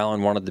Mr.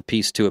 Allen wanted the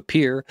piece to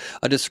appear,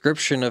 a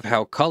description of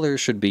how colors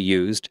should be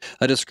used,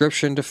 a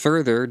description to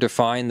further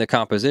define the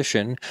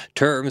composition,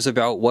 terms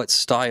about what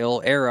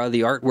style, era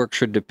the artwork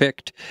should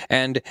depict,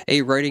 and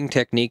a writing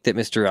technique that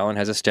Mr. Allen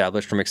has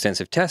established from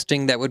extensive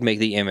testing that would make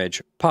the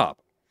image pop.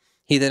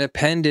 He then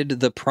appended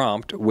the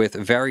prompt with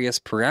various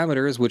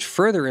parameters which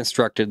further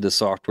instructed the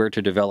software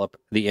to develop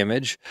the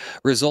image,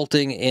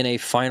 resulting in a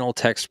final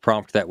text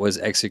prompt that was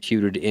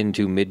executed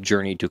into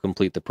Midjourney to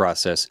complete the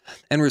process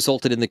and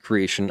resulted in the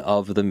creation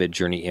of the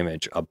Midjourney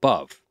image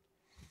above.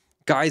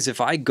 Guys, if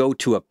I go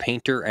to a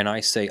painter and I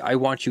say, I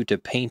want you to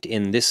paint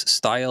in this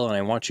style, and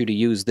I want you to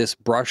use this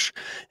brush,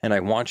 and I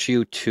want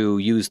you to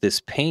use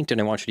this paint, and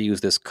I want you to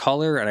use this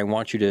color, and I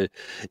want you to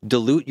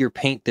dilute your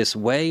paint this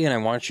way, and I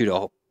want you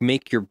to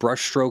make your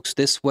brush strokes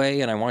this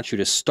way, and I want you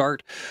to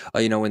start,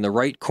 in the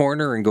right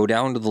corner and go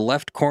down to the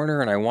left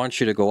corner, and I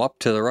want you to go up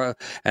to the right,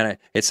 and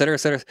et cetera, et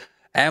cetera.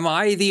 Am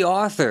I the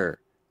author?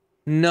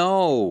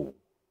 No.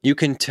 You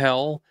can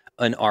tell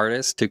an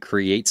artist to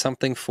create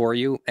something for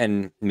you,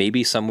 and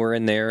maybe somewhere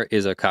in there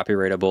is a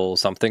copyrightable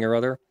something or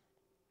other,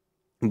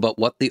 but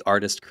what the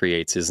artist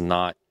creates is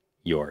not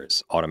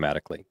yours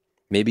automatically.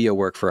 Maybe a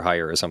work for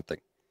hire or something,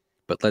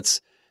 but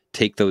let's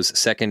take those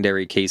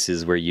secondary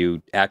cases where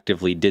you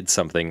actively did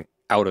something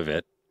out of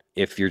it.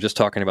 If you're just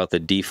talking about the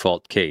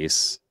default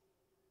case,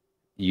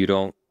 you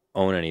don't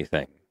own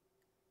anything.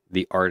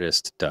 The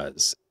artist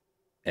does,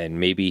 and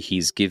maybe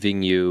he's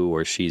giving you,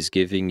 or she's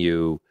giving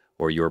you,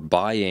 or you're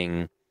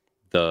buying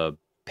the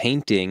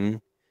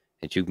painting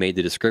that you made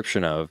the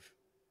description of.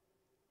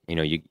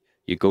 You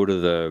go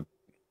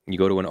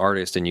to an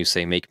artist and you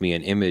say, make me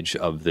an image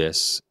of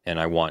this, and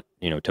I want,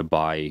 to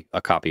buy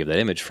a copy of that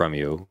image from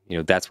you.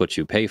 That's what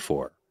you pay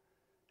for.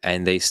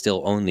 And they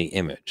still own the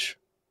image.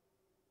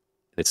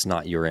 It's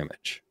not your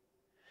image.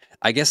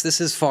 I guess this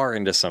is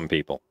foreign to some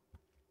people.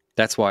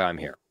 That's why I'm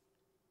here.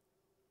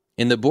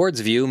 In the board's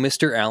view,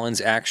 Mr.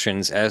 Allen's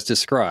actions as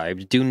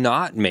described do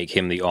not make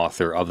him the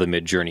author of the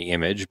Midjourney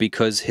image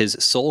because his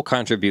sole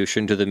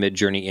contribution to the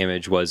Midjourney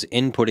image was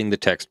inputting the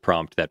text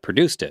prompt that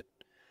produced it.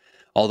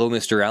 Although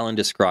Mr. Allen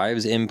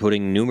describes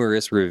inputting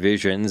numerous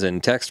revisions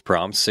and text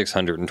prompts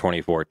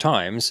 624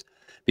 times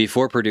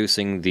before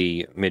producing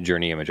the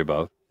Midjourney image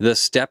above, the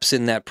steps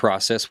in that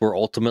process were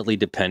ultimately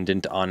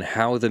dependent on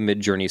how the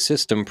Midjourney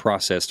system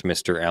processed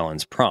Mr.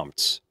 Allen's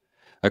prompts.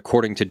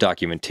 According to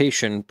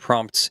documentation,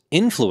 prompts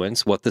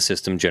influence what the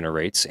system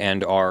generates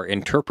and are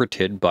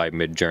interpreted by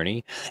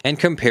Midjourney and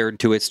compared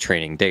to its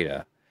training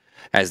data.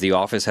 As the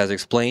office has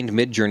explained,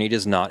 Midjourney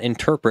does not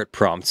interpret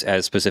prompts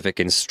as specific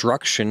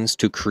instructions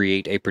to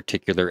create a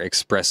particular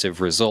expressive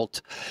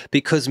result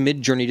because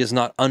Midjourney does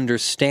not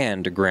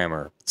understand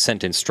grammar,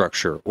 sentence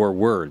structure, or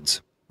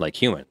words like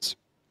humans.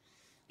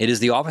 It is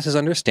the office's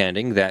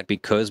understanding that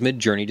because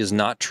Midjourney does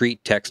not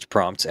treat text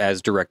prompts as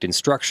direct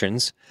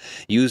instructions,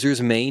 users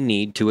may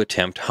need to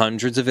attempt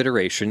hundreds of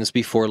iterations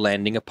before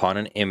landing upon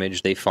an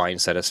image they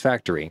find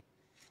satisfactory.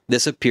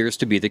 This appears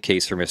to be the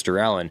case for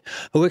Mr. Allen,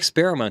 who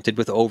experimented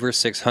with over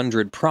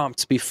 600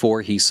 prompts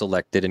before he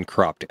selected and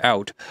cropped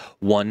out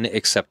one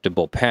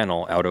acceptable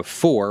panel out of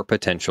 4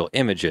 potential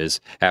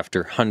images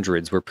after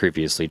hundreds were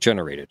previously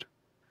generated.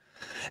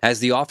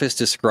 As the office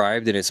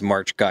described in its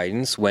March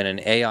guidance, when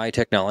an AI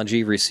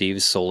technology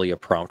receives solely a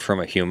prompt from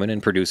a human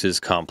and produces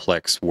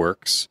complex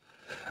works,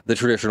 the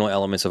traditional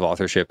elements of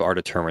authorship are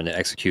determined and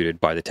executed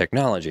by the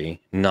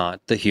technology,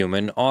 not the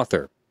human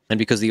author. And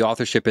because the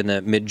authorship in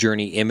the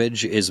Midjourney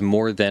image is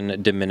more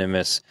than de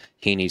minimis,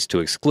 he needs to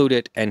exclude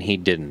it, and he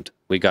didn't.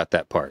 We got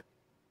that part.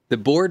 The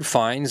board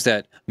finds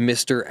that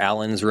Mr.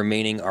 Allen's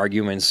remaining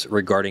arguments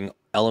regarding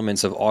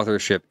elements of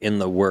authorship in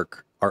the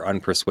work are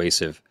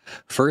unpersuasive.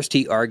 First,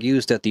 he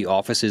argues that the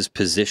office's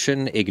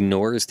position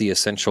ignores the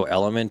essential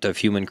element of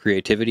human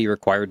creativity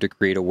required to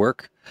create a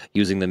work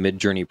using the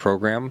Midjourney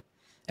program,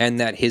 and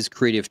that his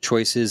creative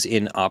choices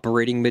in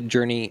operating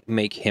Midjourney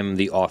make him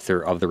the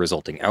author of the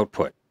resulting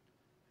output.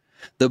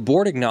 The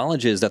board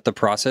acknowledges that the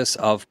process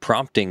of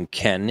prompting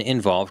can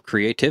involve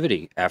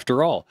creativity.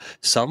 After all,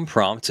 some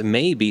prompts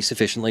may be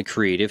sufficiently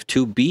creative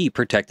to be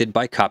protected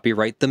by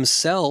copyright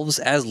themselves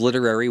as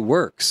literary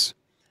works.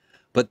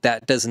 But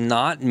that does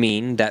not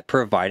mean that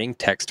providing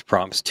text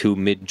prompts to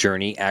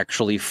Midjourney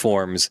actually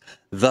forms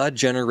the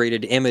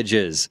generated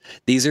images.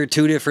 These are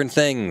two different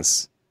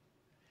things.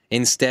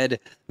 Instead,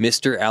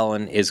 Mr.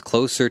 Allen is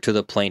closer to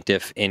the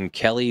plaintiff in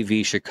Kelly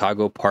v.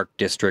 Chicago Park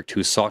District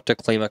who sought to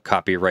claim a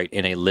copyright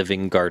in a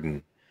living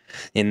garden.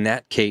 In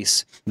that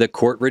case, the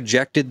court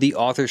rejected the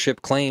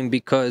authorship claim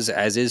because,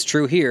 as is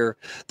true here,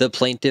 the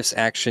plaintiff's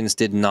actions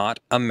did not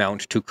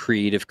amount to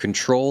creative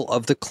control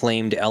of the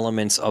claimed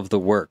elements of the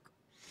work.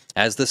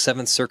 As the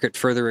Seventh Circuit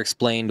further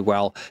explained,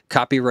 while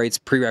copyright's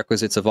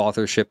prerequisites of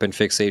authorship and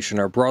fixation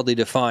are broadly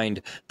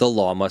defined, the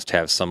law must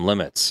have some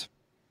limits.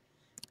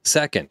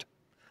 Second,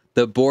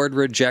 the board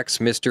rejects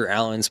Mr.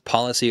 Allen's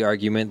policy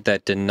argument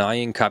that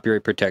denying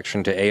copyright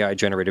protection to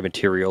AI-generated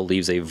material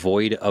leaves a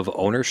void of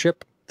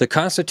ownership. The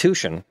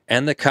Constitution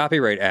and the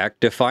Copyright Act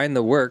define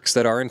the works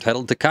that are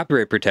entitled to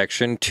copyright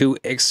protection to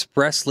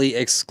expressly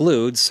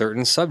exclude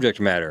certain subject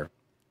matter.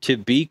 To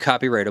be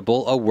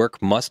copyrightable, a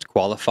work must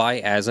qualify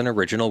as an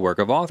original work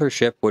of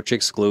authorship, which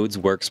excludes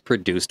works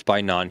produced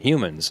by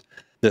non-humans.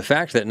 The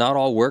fact that not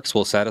all works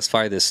will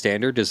satisfy this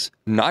standard does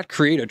not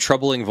create a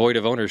troubling void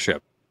of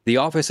ownership. The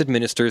office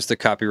administers the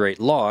copyright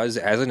laws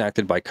as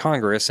enacted by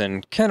Congress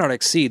and cannot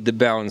exceed the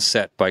bounds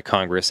set by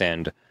Congress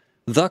and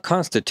the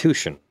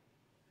Constitution.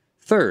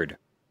 Third,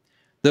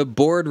 The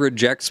board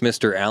rejects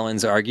Mr.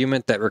 Allen's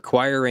argument that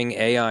requiring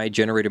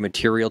AI-generated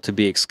material to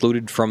be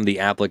excluded from the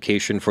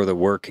application for the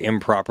work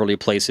improperly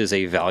places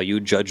a value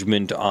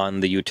judgment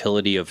on the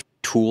utility of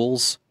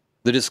tools.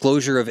 The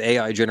disclosure of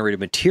AI-generated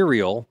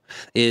material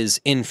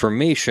is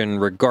information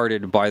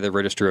regarded by the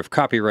Register of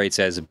Copyrights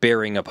as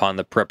bearing upon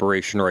the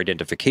preparation or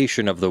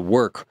identification of the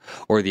work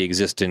or the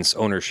existence,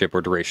 ownership,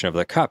 or duration of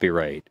the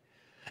copyright.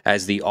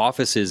 As the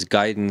office's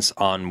guidance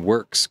on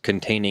works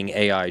containing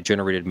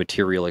AI-generated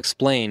material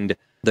explained,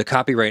 the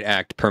Copyright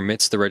Act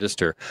permits the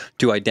Register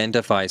to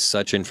identify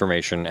such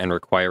information and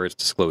require its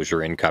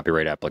disclosure in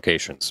copyright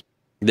applications.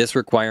 This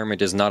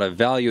requirement is not a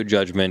value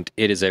judgment,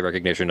 it is a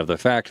recognition of the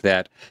fact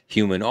that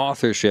human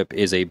authorship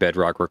is a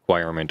bedrock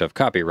requirement of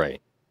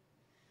copyright.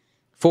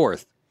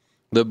 Fourth,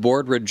 the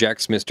board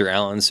rejects Mr.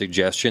 Allen's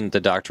suggestion that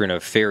the doctrine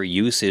of fair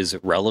use is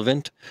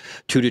relevant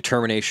to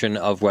determination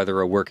of whether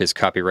a work is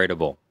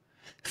copyrightable.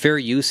 Fair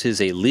use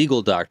is a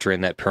legal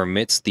doctrine that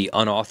permits the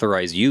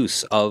unauthorized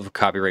use of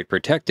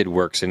copyright-protected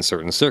works in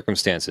certain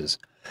circumstances.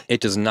 It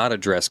does not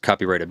address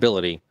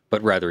copyrightability,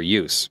 but rather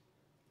use.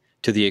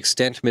 To the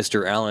extent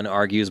Mr. Allen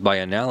argues by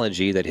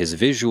analogy that his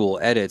visual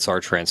edits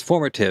are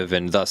transformative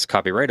and thus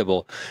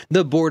copyrightable,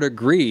 the board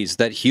agrees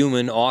that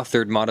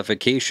human-authored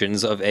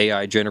modifications of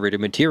AI-generated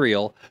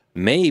material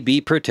may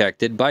be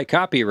protected by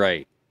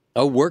copyright.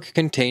 A work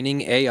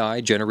containing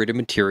AI-generated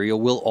material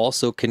will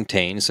also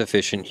contain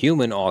sufficient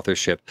human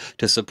authorship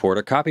to support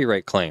a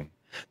copyright claim,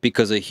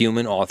 because a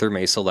human author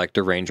may select,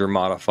 arrange, or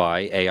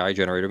modify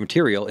AI-generated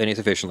material in a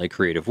sufficiently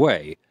creative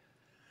way.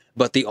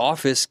 But the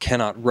office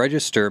cannot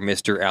register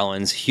Mr.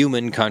 Allen's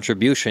human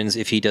contributions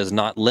if he does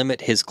not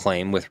limit his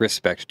claim with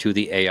respect to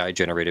the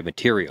AI-generated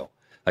material.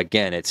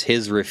 Again, it's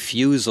his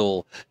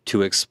refusal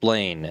to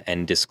explain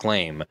and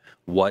disclaim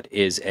what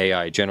is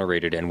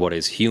AI-generated and what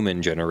is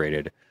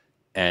human-generated,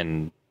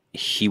 and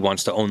he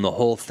wants to own the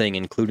whole thing,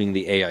 including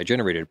the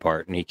AI-generated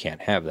part, and he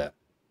can't have that.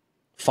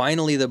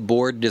 Finally, the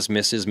board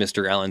dismisses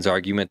Mr. Allen's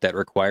argument that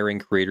requiring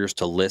creators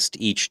to list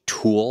each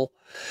tool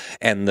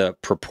and the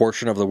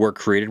proportion of the work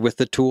created with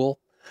the tool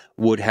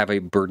would have a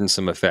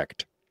burdensome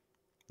effect.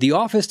 The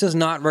office does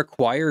not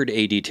require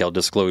a detailed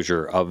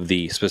disclosure of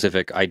the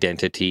specific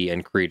identity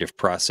and creative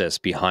process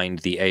behind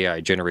the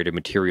AI-generated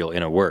material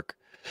in a work.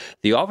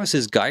 The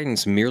office's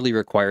guidance merely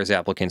requires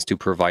applicants to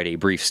provide a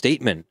brief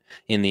statement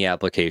in the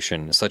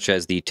application, such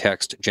as the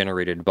text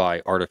generated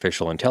by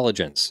artificial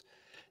intelligence.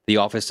 The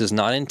office does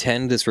not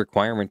intend this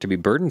requirement to be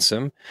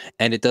burdensome,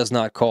 and it does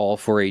not call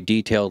for a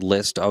detailed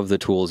list of the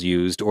tools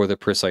used or the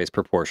precise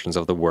proportions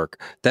of the work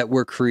that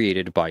were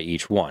created by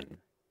each one.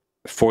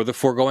 For the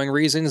foregoing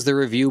reasons, the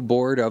Review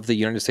Board of the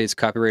United States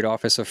Copyright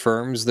Office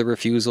affirms the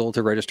refusal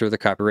to register the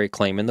copyright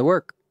claim in the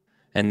work.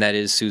 And that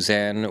is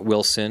Suzanne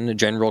Wilson,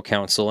 General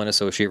Counsel and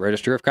Associate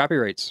Register of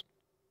Copyrights.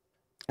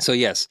 So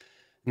yes,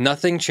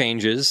 nothing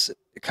changes.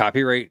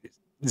 Copyright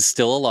is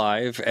still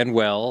alive and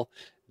well.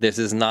 This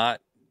is not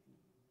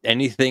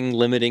anything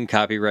limiting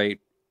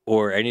copyright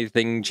or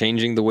anything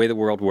changing the way the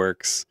world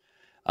works.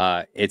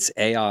 It's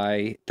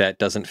AI that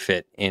doesn't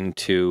fit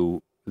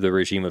into the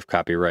regime of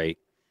copyright.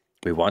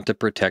 We want to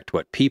protect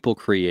what people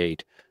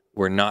create.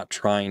 We're not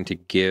trying to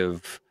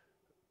give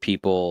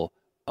people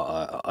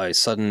a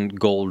sudden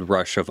gold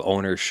rush of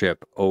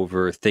ownership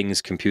over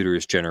things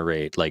computers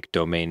generate, like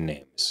domain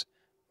names,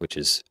 which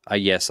is,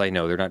 yes, I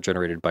know they're not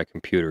generated by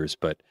computers,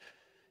 but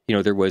you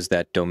know, there was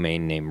that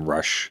domain name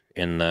rush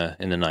in the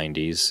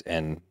 90s,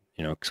 and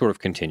you know, sort of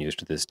continues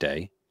to this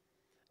day.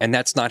 And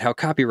that's not how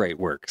copyright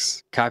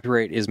works.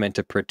 Copyright is meant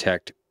to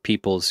protect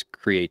people's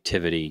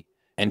creativity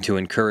and to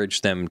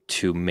encourage them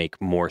to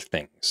make more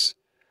things,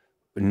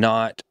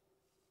 not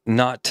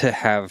to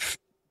have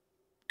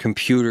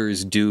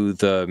computers do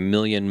the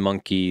million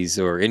monkeys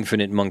or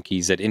infinite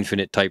monkeys at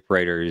infinite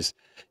typewriters,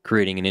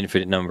 creating an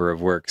infinite number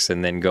of works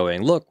and then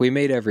going, look, we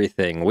made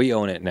everything, we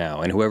own it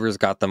now, and whoever's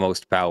got the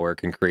most power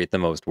can create the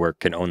most work,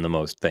 can own the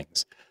most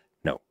things.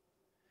 No,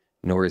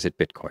 nor is it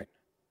Bitcoin.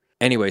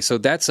 Anyway, so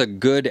that's a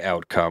good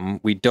outcome.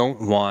 We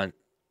don't want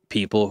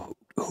people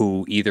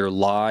who either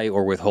lie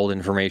or withhold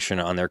information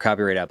on their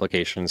copyright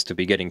applications to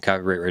be getting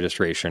copyright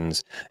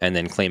registrations and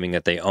then claiming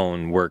that they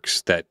own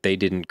works that they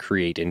didn't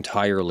create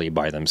entirely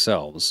by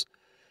themselves.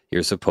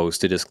 You're supposed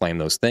to disclaim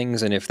those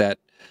things, and if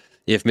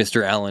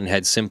Mr. Allen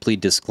had simply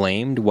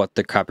disclaimed what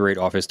the Copyright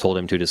Office told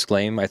him to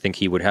disclaim, I think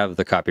he would have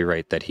the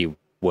copyright that he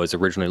was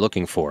originally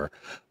looking for.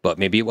 But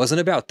maybe it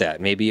wasn't about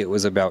that. Maybe it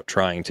was about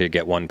trying to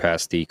get one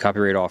past the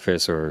Copyright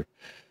Office, or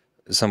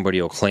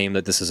somebody will claim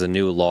that this is a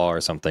new law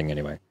or something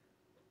anyway.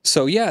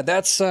 So yeah,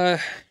 that's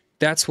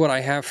what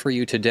I have for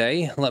you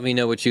today. Let me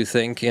know what you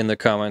think in the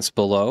comments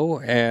below,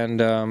 and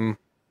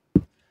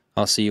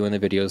I'll see you in the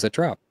videos that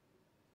drop.